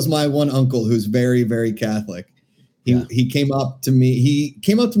best was my one uncle who's very, very Catholic. He came up to me. He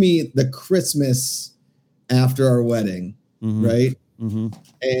came up to me the Christmas after our wedding, right? Mm-hmm.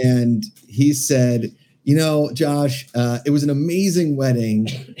 And he said, you know, Josh, it was an amazing wedding.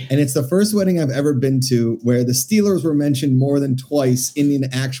 And it's the first wedding I've ever been to where the Steelers were mentioned more than twice in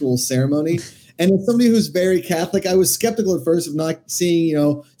an actual ceremony. And as somebody who's very Catholic, I was skeptical at first of not seeing, you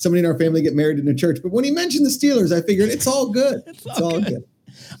know, somebody in our family get married in a church. But when he mentioned the Steelers, I figured it's all good. It's all good.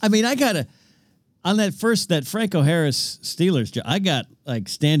 I mean, on that Franco Harris Steelers, I got like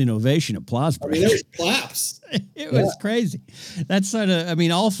standing ovation, applause break. I mean, there was claps. It was crazy. That side of, I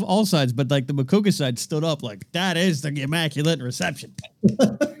mean, all sides, but like the Makuga side stood up like, that is the immaculate reception. We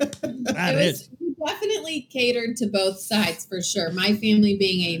definitely catered to both sides for sure. My family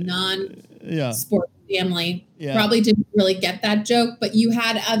being a non-sport family probably didn't really get that joke, but you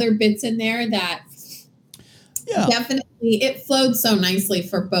had other bits in there that definitely, it flowed so nicely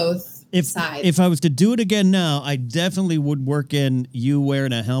for both sides. If I was to do it again now, I definitely would work in you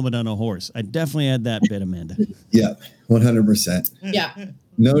wearing a helmet on a horse. I definitely had that bit, Amanda. Yeah, 100%. Yeah.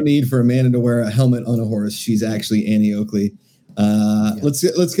 No need for Amanda to wear a helmet on a horse. She's actually Annie Oakley. Let's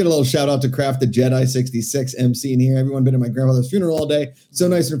get a little shout out to Craft the Jedi 66 MC in here. Everyone been at my grandfather's funeral all day. So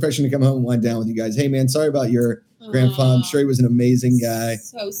nice and refreshing to come home and wind down with you guys. Hey man, sorry about your grandfather. I'm sure he was an amazing guy.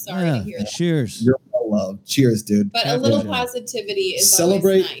 So sorry to hear that. Cheers. You're well loved. Cheers, dude. But a little positivity is always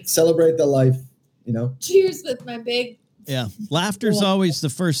nice. Celebrate the life, you know. Cheers with my big. Yeah. Laughter's always the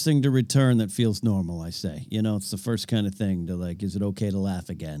first thing to return that feels normal, I say. You know, it's the first kind of thing to like, is it okay to laugh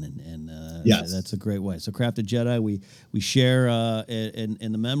again? And that's a great way. So Crafted Jedi, we share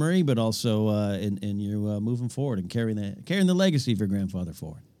in the memory, but also in your moving forward and carrying the legacy of your grandfather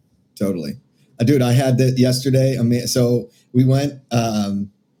forward. Totally. Dude, I had that yesterday. I mean, so we went,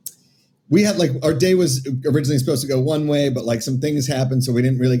 we had like, our day was originally supposed to go one way, but like some things happened. So we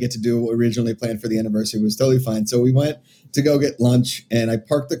didn't really get to do what we originally planned for the anniversary. It was totally fine. So we went to go get lunch and I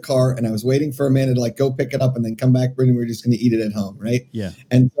parked the car and I was waiting for Amanda to like go pick it up and then come back. Brittany, we were just going to eat it at home. Right. Yeah.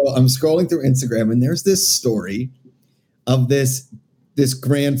 And so I'm scrolling through Instagram and there's this story of this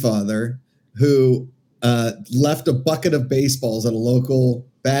grandfather who left a bucket of baseballs at a local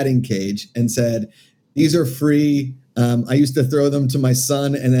batting cage and said, these are free. I used to throw them to my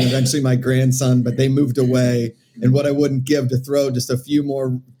son and then eventually my grandson, but they moved away. And what I wouldn't give to throw just three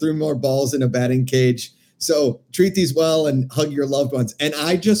more balls in a batting cage. So treat these well and hug your loved ones. And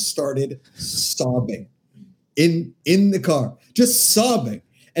I just started sobbing in the car, just sobbing.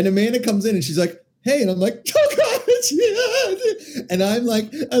 And Amanda comes in and she's like, hey, and I'm like, oh God, And I was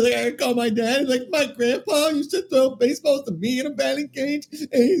like, I call my dad. He's like, my grandpa used to throw baseballs to me in a batting cage.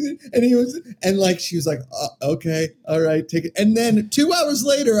 And like, she was like, okay, all right, take it. And then 2 hours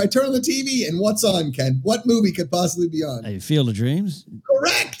later, I turn on the TV and what's on, Ken? What movie could possibly be on? Field of Dreams.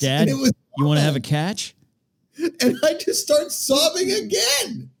 Correct. Dad, you want to have a catch? And I just start sobbing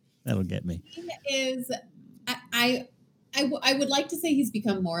again. That'll get me. I would like to say he's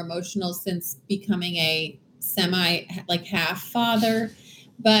become more emotional since becoming a half father,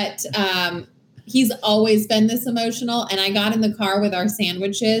 but he's always been this emotional. And I got in the car with our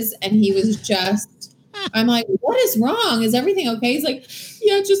sandwiches and he was just, I'm like, what is wrong? Is everything okay? He's like,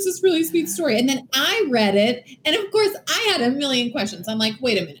 yeah, just this really sweet story. And then I read it. And of course I had a million questions. I'm like,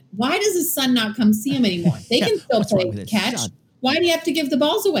 wait a minute. Why does his son not come see him anymore? They can still play catch. Why do you have to give the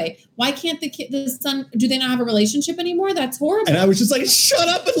balls away? Why can't the son, do they not have a relationship anymore? That's horrible. And I was just like, shut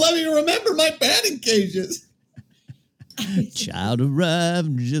up and let me remember my batting cages. Child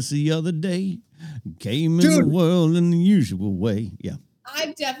arrived just the other day. Came in the world in the usual way. Yeah.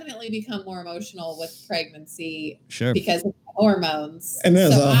 I've definitely become more emotional with pregnancy. Sure. Because of hormones. And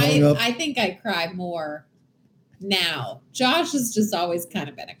I think I cry more now. Josh has just always kind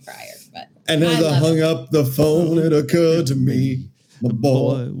of been a crier. And as I hung up the phone, it occurred to me, my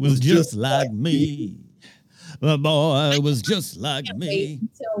boy was just like me. My boy was just like me.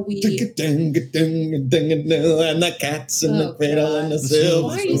 Until we... And the cats in the cradle and the silver.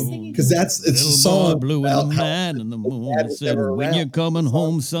 Why are you singing? Because it's a song blue and the man and the moon. Said, when you're coming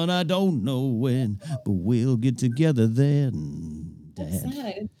home, son, I don't know when, but we'll get together then. That's sad.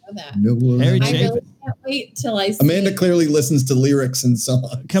 I didn't know that. No, Harry I Chapin. really can't wait till I see Amanda clearly listens to lyrics and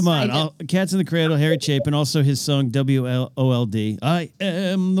songs. Come on. Cats in the Cradle, Harry Chapin. Also his song WOLD. I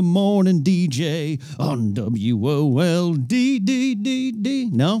am the morning DJ on WOLD.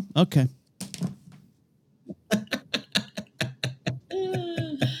 No? Okay.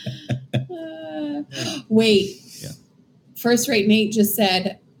 Wait. Yeah. First Rate Nate just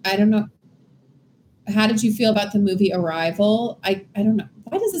said, I don't know. How did you feel about the movie Arrival? I don't know.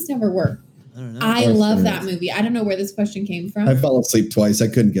 Why does this never work? I don't know. I love that movie. I don't know where this question came from. I fell asleep twice. I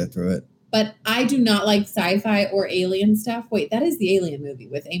couldn't get through it. But I do not like sci-fi or alien stuff. Wait, that is the Alien movie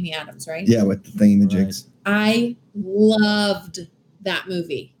with Amy Adams, right? Yeah, with the thingamajigs. I loved that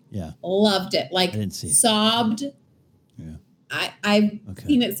movie. Yeah. Loved it. Like, I didn't see it. sobbed. Yeah. I've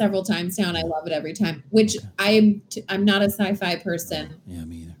seen it several times now, and I love it every time. Which I'm not a sci-fi person. Yeah,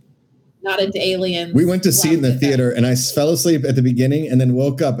 me either. Not into aliens. We went to see it in the theater, and I fell asleep at the beginning, and then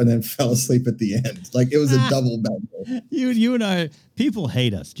woke up, and then fell asleep at the end. Like it was a double bed. You and I, people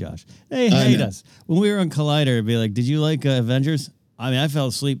hate us, Josh. They hate us. When we were on Collider, it'd be like, "Did you like Avengers?" I mean, I fell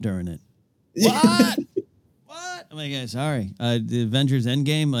asleep during it. What? What? I'm like, sorry. The Avengers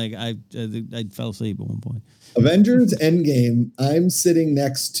Endgame, like I fell asleep at one point. Avengers Endgame. I'm sitting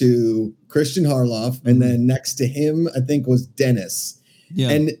next to Christian Harloff, and then next to him, I think was Dennis.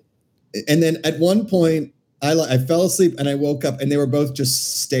 Yeah. And then at one point, I fell asleep and I woke up and they were both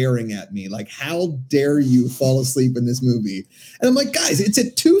just staring at me like, how dare you fall asleep in this movie? And I'm like, guys, it's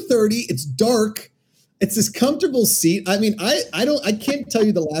at 2:30. It's dark. It's this comfortable seat. I mean, I can't tell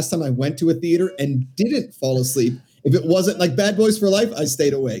you the last time I went to a theater and didn't fall asleep. If it wasn't like Bad Boys for Life, I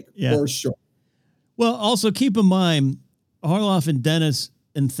stayed awake for sure. Well, also keep in mind, Harloff and Dennis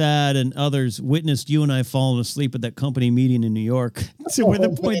and Thad and others witnessed you and I falling asleep at that company meeting in New York. To the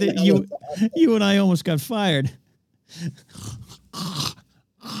point that you and I almost got fired.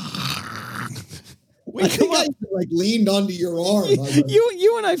 I think I like leaned onto your arm.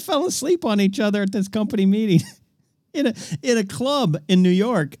 You and I fell asleep on each other at this company meeting in a club in New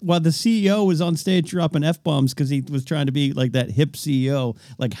York while the CEO was on stage dropping F-bombs because he was trying to be like that hip CEO,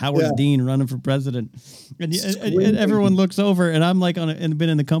 like Howard Dean running for president. And everyone looks over and I'm like and been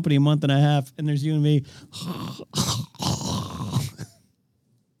in the company a month and a half and there's you and me.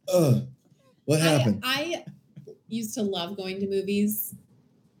 What happened? I used to love going to movies.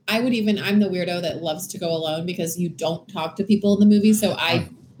 I'm the weirdo that loves to go alone because you don't talk to people in the movie. So I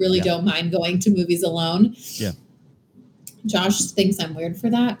really don't mind going to movies alone. Yeah. Josh thinks I'm weird for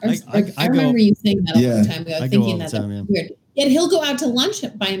that. I remember you saying that a long time ago, thinking that's weird. Yet he'll go out to lunch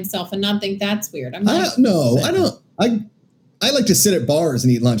by himself and not think that's weird. I'm like, I like to sit at bars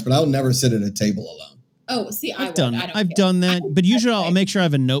and eat lunch, but I'll never sit at a table alone. Oh, see, I've done that, but usually I'll make sure I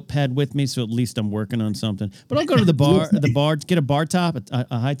have a notepad with me, so at least I'm working on something. But I'll go to the bar, get a bar top,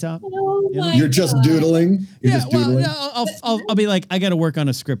 a high top. You're just doodling. I'll be like, I got to work on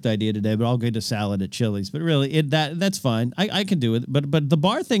a script idea today, but I'll get a salad at Chili's. But really, that's fine. I can do it. But the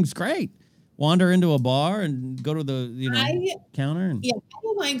bar thing's great. wander into a bar and go to the counter? And, yeah, I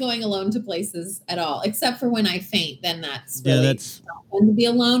don't mind going alone to places at all, except for when I faint. Then that's Yeah, really that's- not fun to be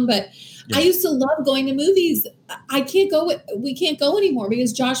alone. But Yeah. I used to love going to movies. I can't go. We can't go anymore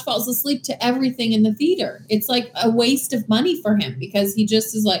because Josh falls asleep to everything in the theater. It's like a waste of money for him because he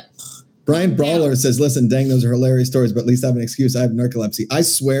just is like. Brian Brawler says, listen, dang, those are hilarious stories, but at least I have an excuse. I have narcolepsy. I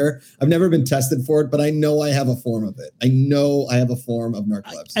swear I've never been tested for it, but I know I have a form of it. I know I have a form of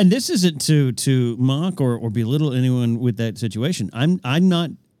narcolepsy. And this isn't to mock or belittle anyone with that situation. I'm not.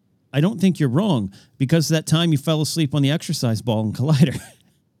 I don't think you're wrong because that time you fell asleep on the exercise ball in Collider.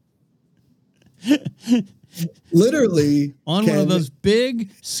 Literally on one of those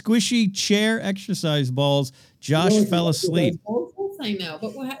big squishy chair exercise balls, Josh fell asleep. I know,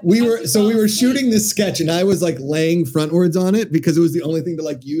 but we were shooting this sketch, and I was like laying frontwards on it because it was the only thing to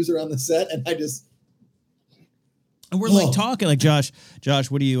like use around the set, and I just. And we're like talking, like Josh,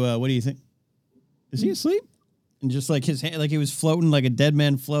 what do you think? Is he asleep? And just like his hand, like he was floating like a dead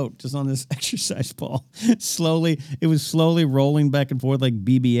man float, just on this exercise ball. It was slowly rolling back and forth like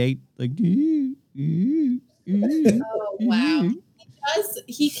BB-8, like. Oh wow.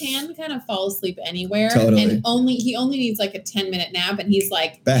 He can kind of fall asleep anywhere, totally. And he only needs like a 10-minute nap, and he's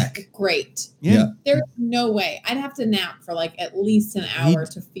like back. Great. Yeah. There's no way I'd have to nap for like at least an hour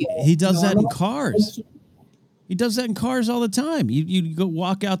to feel. He does normal. that in cars. He does that in cars all the time. You go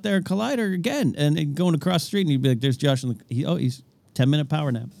walk out there, Collider again, and going across the street, and you'd be like, "There's Josh." He's 10-minute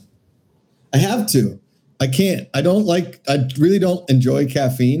power nap. I have to. I can't. I really don't enjoy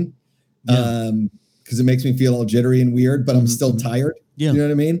caffeine. Yeah. Because it makes me feel all jittery and weird, but I'm still tired. Yeah. You know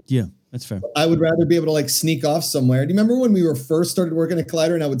what I mean? Yeah, that's fair. I would rather be able to like sneak off somewhere. Do you remember when we were first started working at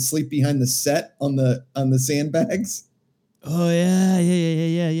Collider and I would sleep behind the set on the sandbags? Oh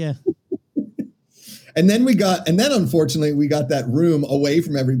yeah. And then unfortunately we got that room away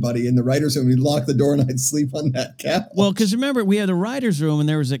from everybody in the writer's room. We'd lock the door and I'd sleep on that couch. Well, because remember, we had the writer's room and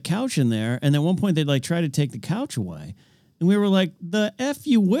there was a couch in there, and at one point they'd like try to take the couch away. And we were like, the F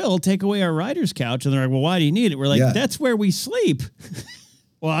you will take away our writer's couch. And they're like, well, why do you need it? We're like, That's where we sleep.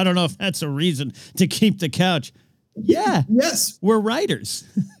 Well, I don't know if that's a reason to keep the couch. Yeah. Yes. We're writers.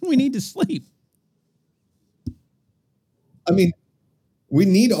 We need to sleep. I mean, we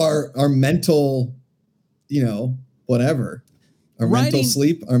need our mental, whatever. Our mental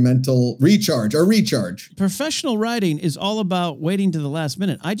sleep, our mental recharge. Professional writing is all about waiting to the last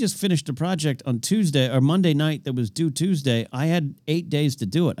minute. I just finished a project on Tuesday or Monday night that was due Tuesday. I had 8 days to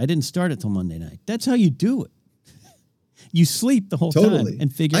do it. I didn't start it till Monday night. That's how you do it. You sleep the whole time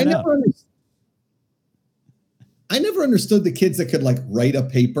and figure it out. I never understood the kids that could like write a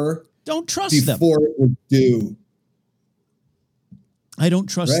paper. Don't trust them before it was due. I don't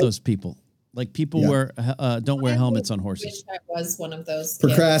trust those people. Like people don't wear helmets on horses. I wish I was one of those.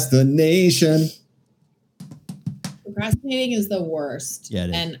 Procrastination. Procrastinating is the worst. Yeah, it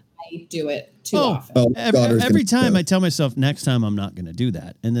is. And I do it too often. Every time I tell myself, next time I'm not going to do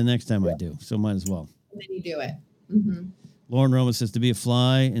that. And the next time I do. So might as well. And then you do it. Mm-hmm. Lauren Roma says to be a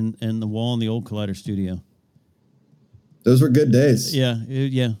fly in the wall in the old Collider studio. Those were good days. Yeah.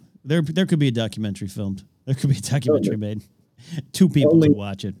 There could be a documentary filmed. There could be a documentary made. 2 people would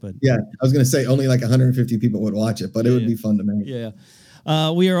watch it, but I was going to say only like 150 people would watch it, but it would be fun to make. Yeah.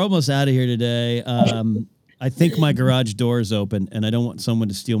 We are almost out of here today. I think my garage door is open, and I don't want someone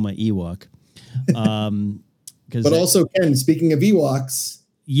to steal my Ewok. But also, Ken, speaking of Ewoks.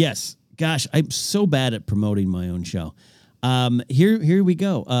 Yes. Gosh, I'm so bad at promoting my own show. Here we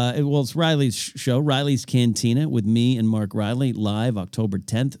go. It's Riley's show, Riley's Cantina, with me and Mark Riley, live October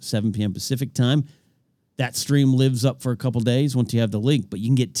 10th, 7 p.m. Pacific time. That stream lives up for a couple days once you have the link, but you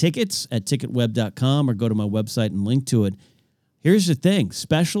can get tickets at ticketweb.com or go to my website and link to it. Here's the thing.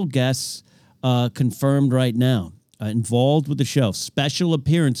 Special guests confirmed right now, involved with the show. Special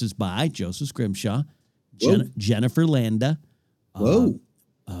appearances by Joseph Scrimshaw, Jennifer Landa,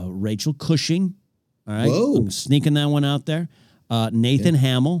 Rachel Cushing. All right. I'm sneaking that one out there. Nathan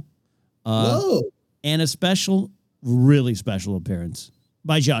Hamill. And a really special appearance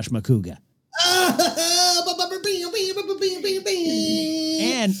by Josh Makuga.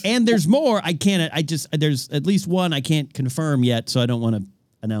 And there's more. There's at least one I can't confirm yet, so I don't want to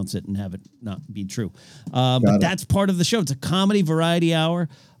announce it and have it not be true. But that's part of the show. It's a comedy variety hour.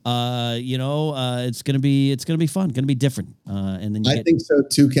 It's gonna be fun. Gonna be different. And then I think so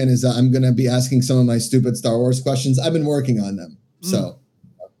too, Ken. I'm gonna be asking some of my stupid Star Wars questions. I've been working on them, so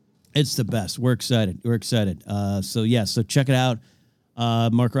it's the best. We're excited. So check it out.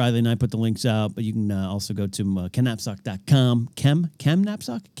 Mark Riley and I put the links out, but you can also go to kennapsok.com,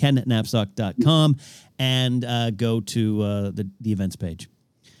 kennapsok.com, and go to the events page.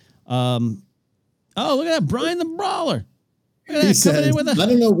 Oh, look at that, Brian the Brawler. Look at He that, coming says, in with I a.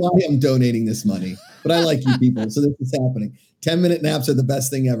 don't know why I'm donating this money, but I like you people, so this is happening. 10-minute naps are the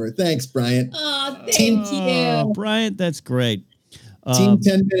best thing ever. Thanks, Bryant. Oh, thank you. Bryant, that's great. Team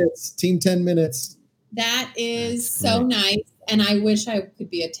 10 minutes. Team 10 minutes. That is That's so great. nice. And I wish I could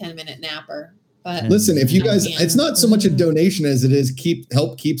be a 10-minute napper. But Listen, if you I guys, can't. it's not so much a donation as it is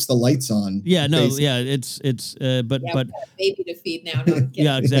help keeps the lights on. Yeah, no, basically. yeah, it's but Yeah, but we got a baby to feed now. No, I'm kidding.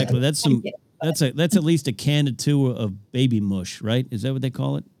 yeah, exactly. That's some. I'm kidding. That's at least a can or two of baby mush, right? Is that what they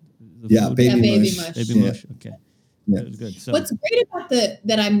call it? The Yeah, food? baby, baby mush. mush. Baby Yeah. mush. Okay, Yeah. good. So What's great about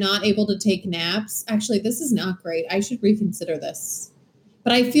that I'm not able to take naps, actually, this is not great. I should reconsider this.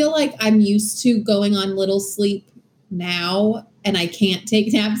 But I feel like I'm used to going on little sleep now and I can't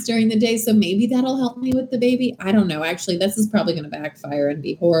take naps during the day. So maybe that'll help me with the baby. I don't know. Actually, this is probably going to backfire and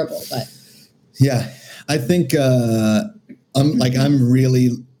be horrible. But Yeah, I think I'm really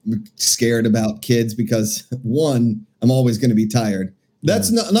scared about kids because one, I'm always going to be tired.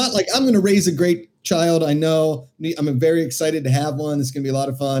 That's not like I'm going to raise a great child. I know I'm very excited to have one. It's going to be a lot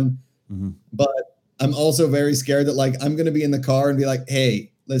of fun, but I'm also very scared that like I'm going to be in the car and be like,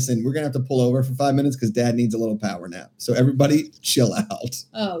 hey, listen, we're going to have to pull over for 5 minutes because dad needs a little power nap. So everybody chill out.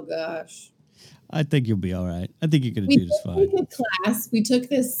 oh gosh. I think you'll be all right. I think you're gonna do just fine. We took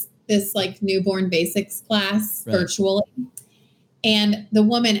this like newborn basics class Right. virtually. And the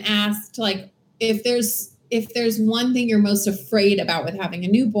woman asked like if there's one thing you're most afraid about with having a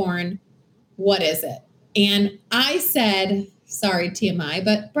newborn, what is it? And I said, sorry, TMI,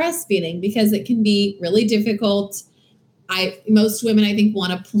 but breastfeeding, because it can be really difficult. Most women, I think,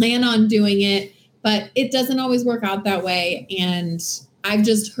 want to plan on doing it, but it doesn't always work out that way. And I've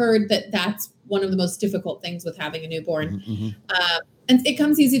just heard that that's one of the most difficult things with having a newborn. And it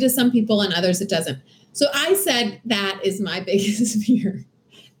comes easy to some people and others it doesn't. So I said, that is my biggest fear.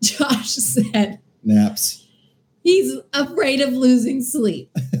 Josh said, Naps. he's afraid of losing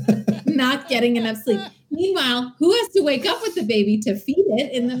sleep, not getting enough sleep. Meanwhile, who has to wake up with the baby to feed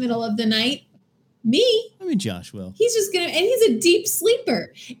it in the middle of the night? Me. I mean, Josh will. He's just and he's a deep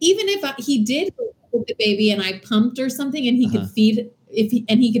sleeper. Even if he did wake up with the baby and I pumped or something and he could feed,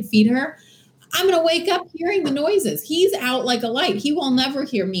 he could feed her, I'm going to wake up hearing the noises. He's out like a light. He will never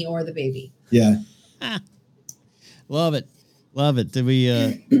hear me or the baby. Yeah. Love it. Did we?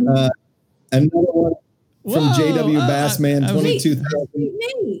 Another one from Whoa, JW Bassman, 22,000.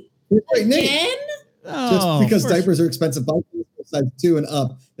 Nate. Wait, Nate. Again? Just because diapers are expensive, size 2 and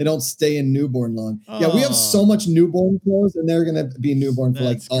up, they don't stay in newborn long. Yeah, we have so much newborn clothes, and they're going to be newborn for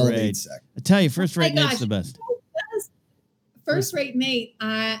That's like all of great. 8 seconds. I tell you, first rate my Nate's gosh. the best. First rate Nate,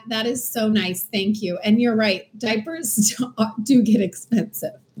 that is so nice. Thank you. And you're right. Diapers do get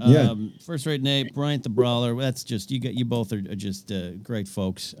expensive. Yeah. First rate Nate, Bryant the Brawler. That's just you both are just great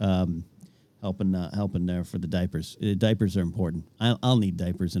folks. Helping there for the diapers. Diapers are important. I'll need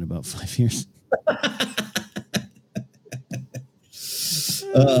diapers in about 5 years.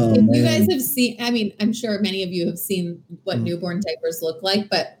 Oh, You guys man. have seen, I mean, I'm sure many of you have seen what newborn diapers look like,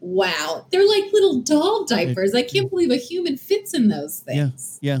 but wow, they're like little doll diapers. I can't believe a human fits in those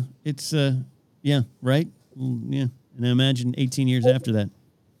things. Yeah. It's yeah, right? Yeah. And imagine 18 years after that.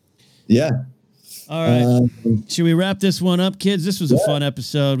 Yeah. All right. Should we wrap this one up, kids? This was a fun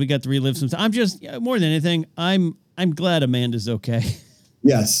episode. We got to relive some. I'm just more than anything. I'm glad Amanda's okay.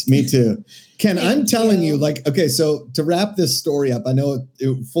 Yes, me too. Ken, I'm Thank telling you, you. like, okay, so to wrap this story up, I know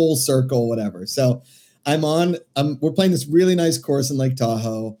it full circle, whatever. So we're playing this really nice course in Lake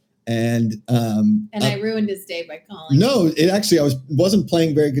Tahoe. And I ruined his day by calling. no, it actually, I wasn't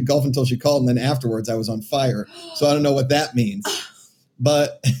playing very good golf until she called. And then afterwards I was on fire. So I don't know what that means,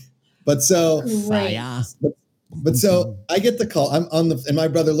 but so Great. But so I get the call. I'm on and my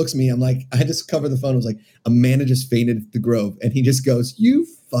brother looks at me. I'm like, I just covered the phone. I was like, Amanda just fainted at the Grove. And he just goes, you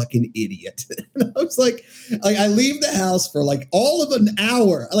fucking idiot. And I was like, I leave the house for like all of an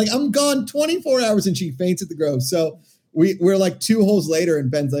hour. Like I'm gone 24 hours and she faints at the Grove. So we're like 2 holes later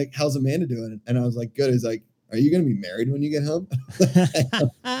and Ben's like, how's Amanda doing? And I was like, good. He's like, are you going to be married when you get home?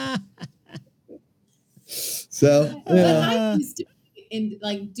 So, But yeah. I used to in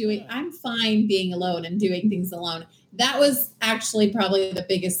like I'm fine being alone and doing things alone. That was actually probably the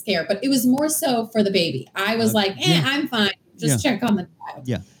biggest scare, but it was more so for the baby. I was like, I'm fine. Just check on the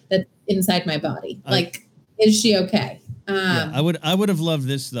child that's inside my body. Like, is she okay? I would have loved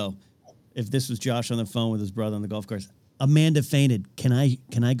this though, if this was Josh on the phone with his brother on the golf course. Amanda fainted. Can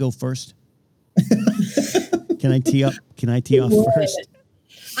I go first? Can I tee up? Can I tee off first?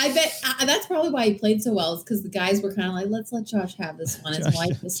 I bet that's probably why he played so well, is because the guys were kind of like, let's let Josh have this one. His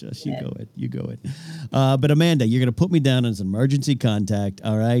wife was Josh, you go it. But Amanda, you're going to put me down as an emergency contact.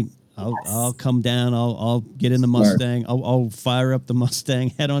 All right. I'll come down. I'll get in the Mustang. I'll fire up the Mustang,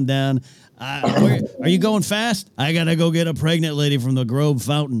 head on down. Are you going fast? I got to go get a pregnant lady from the Grove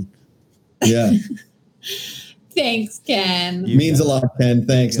Fountain. Yeah. Thanks, Ken. Means a lot, Ken.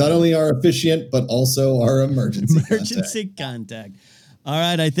 Thanks. Not only our officiant, but also our emergency contact. All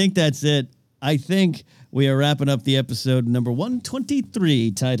right. I think that's it. I think we are wrapping up the episode number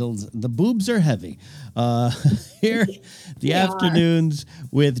 123 titled The Boobs Are Heavy. Here, the afternoons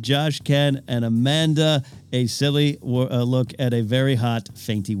with Josh, Ken, and Amanda, a silly look at a very hot,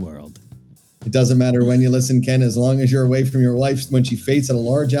 fainty world. It doesn't matter when you listen, Ken, as long as you're away from your wife when she faints at a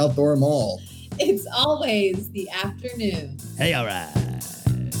large outdoor mall. It's always the afternoon. Hey, all right.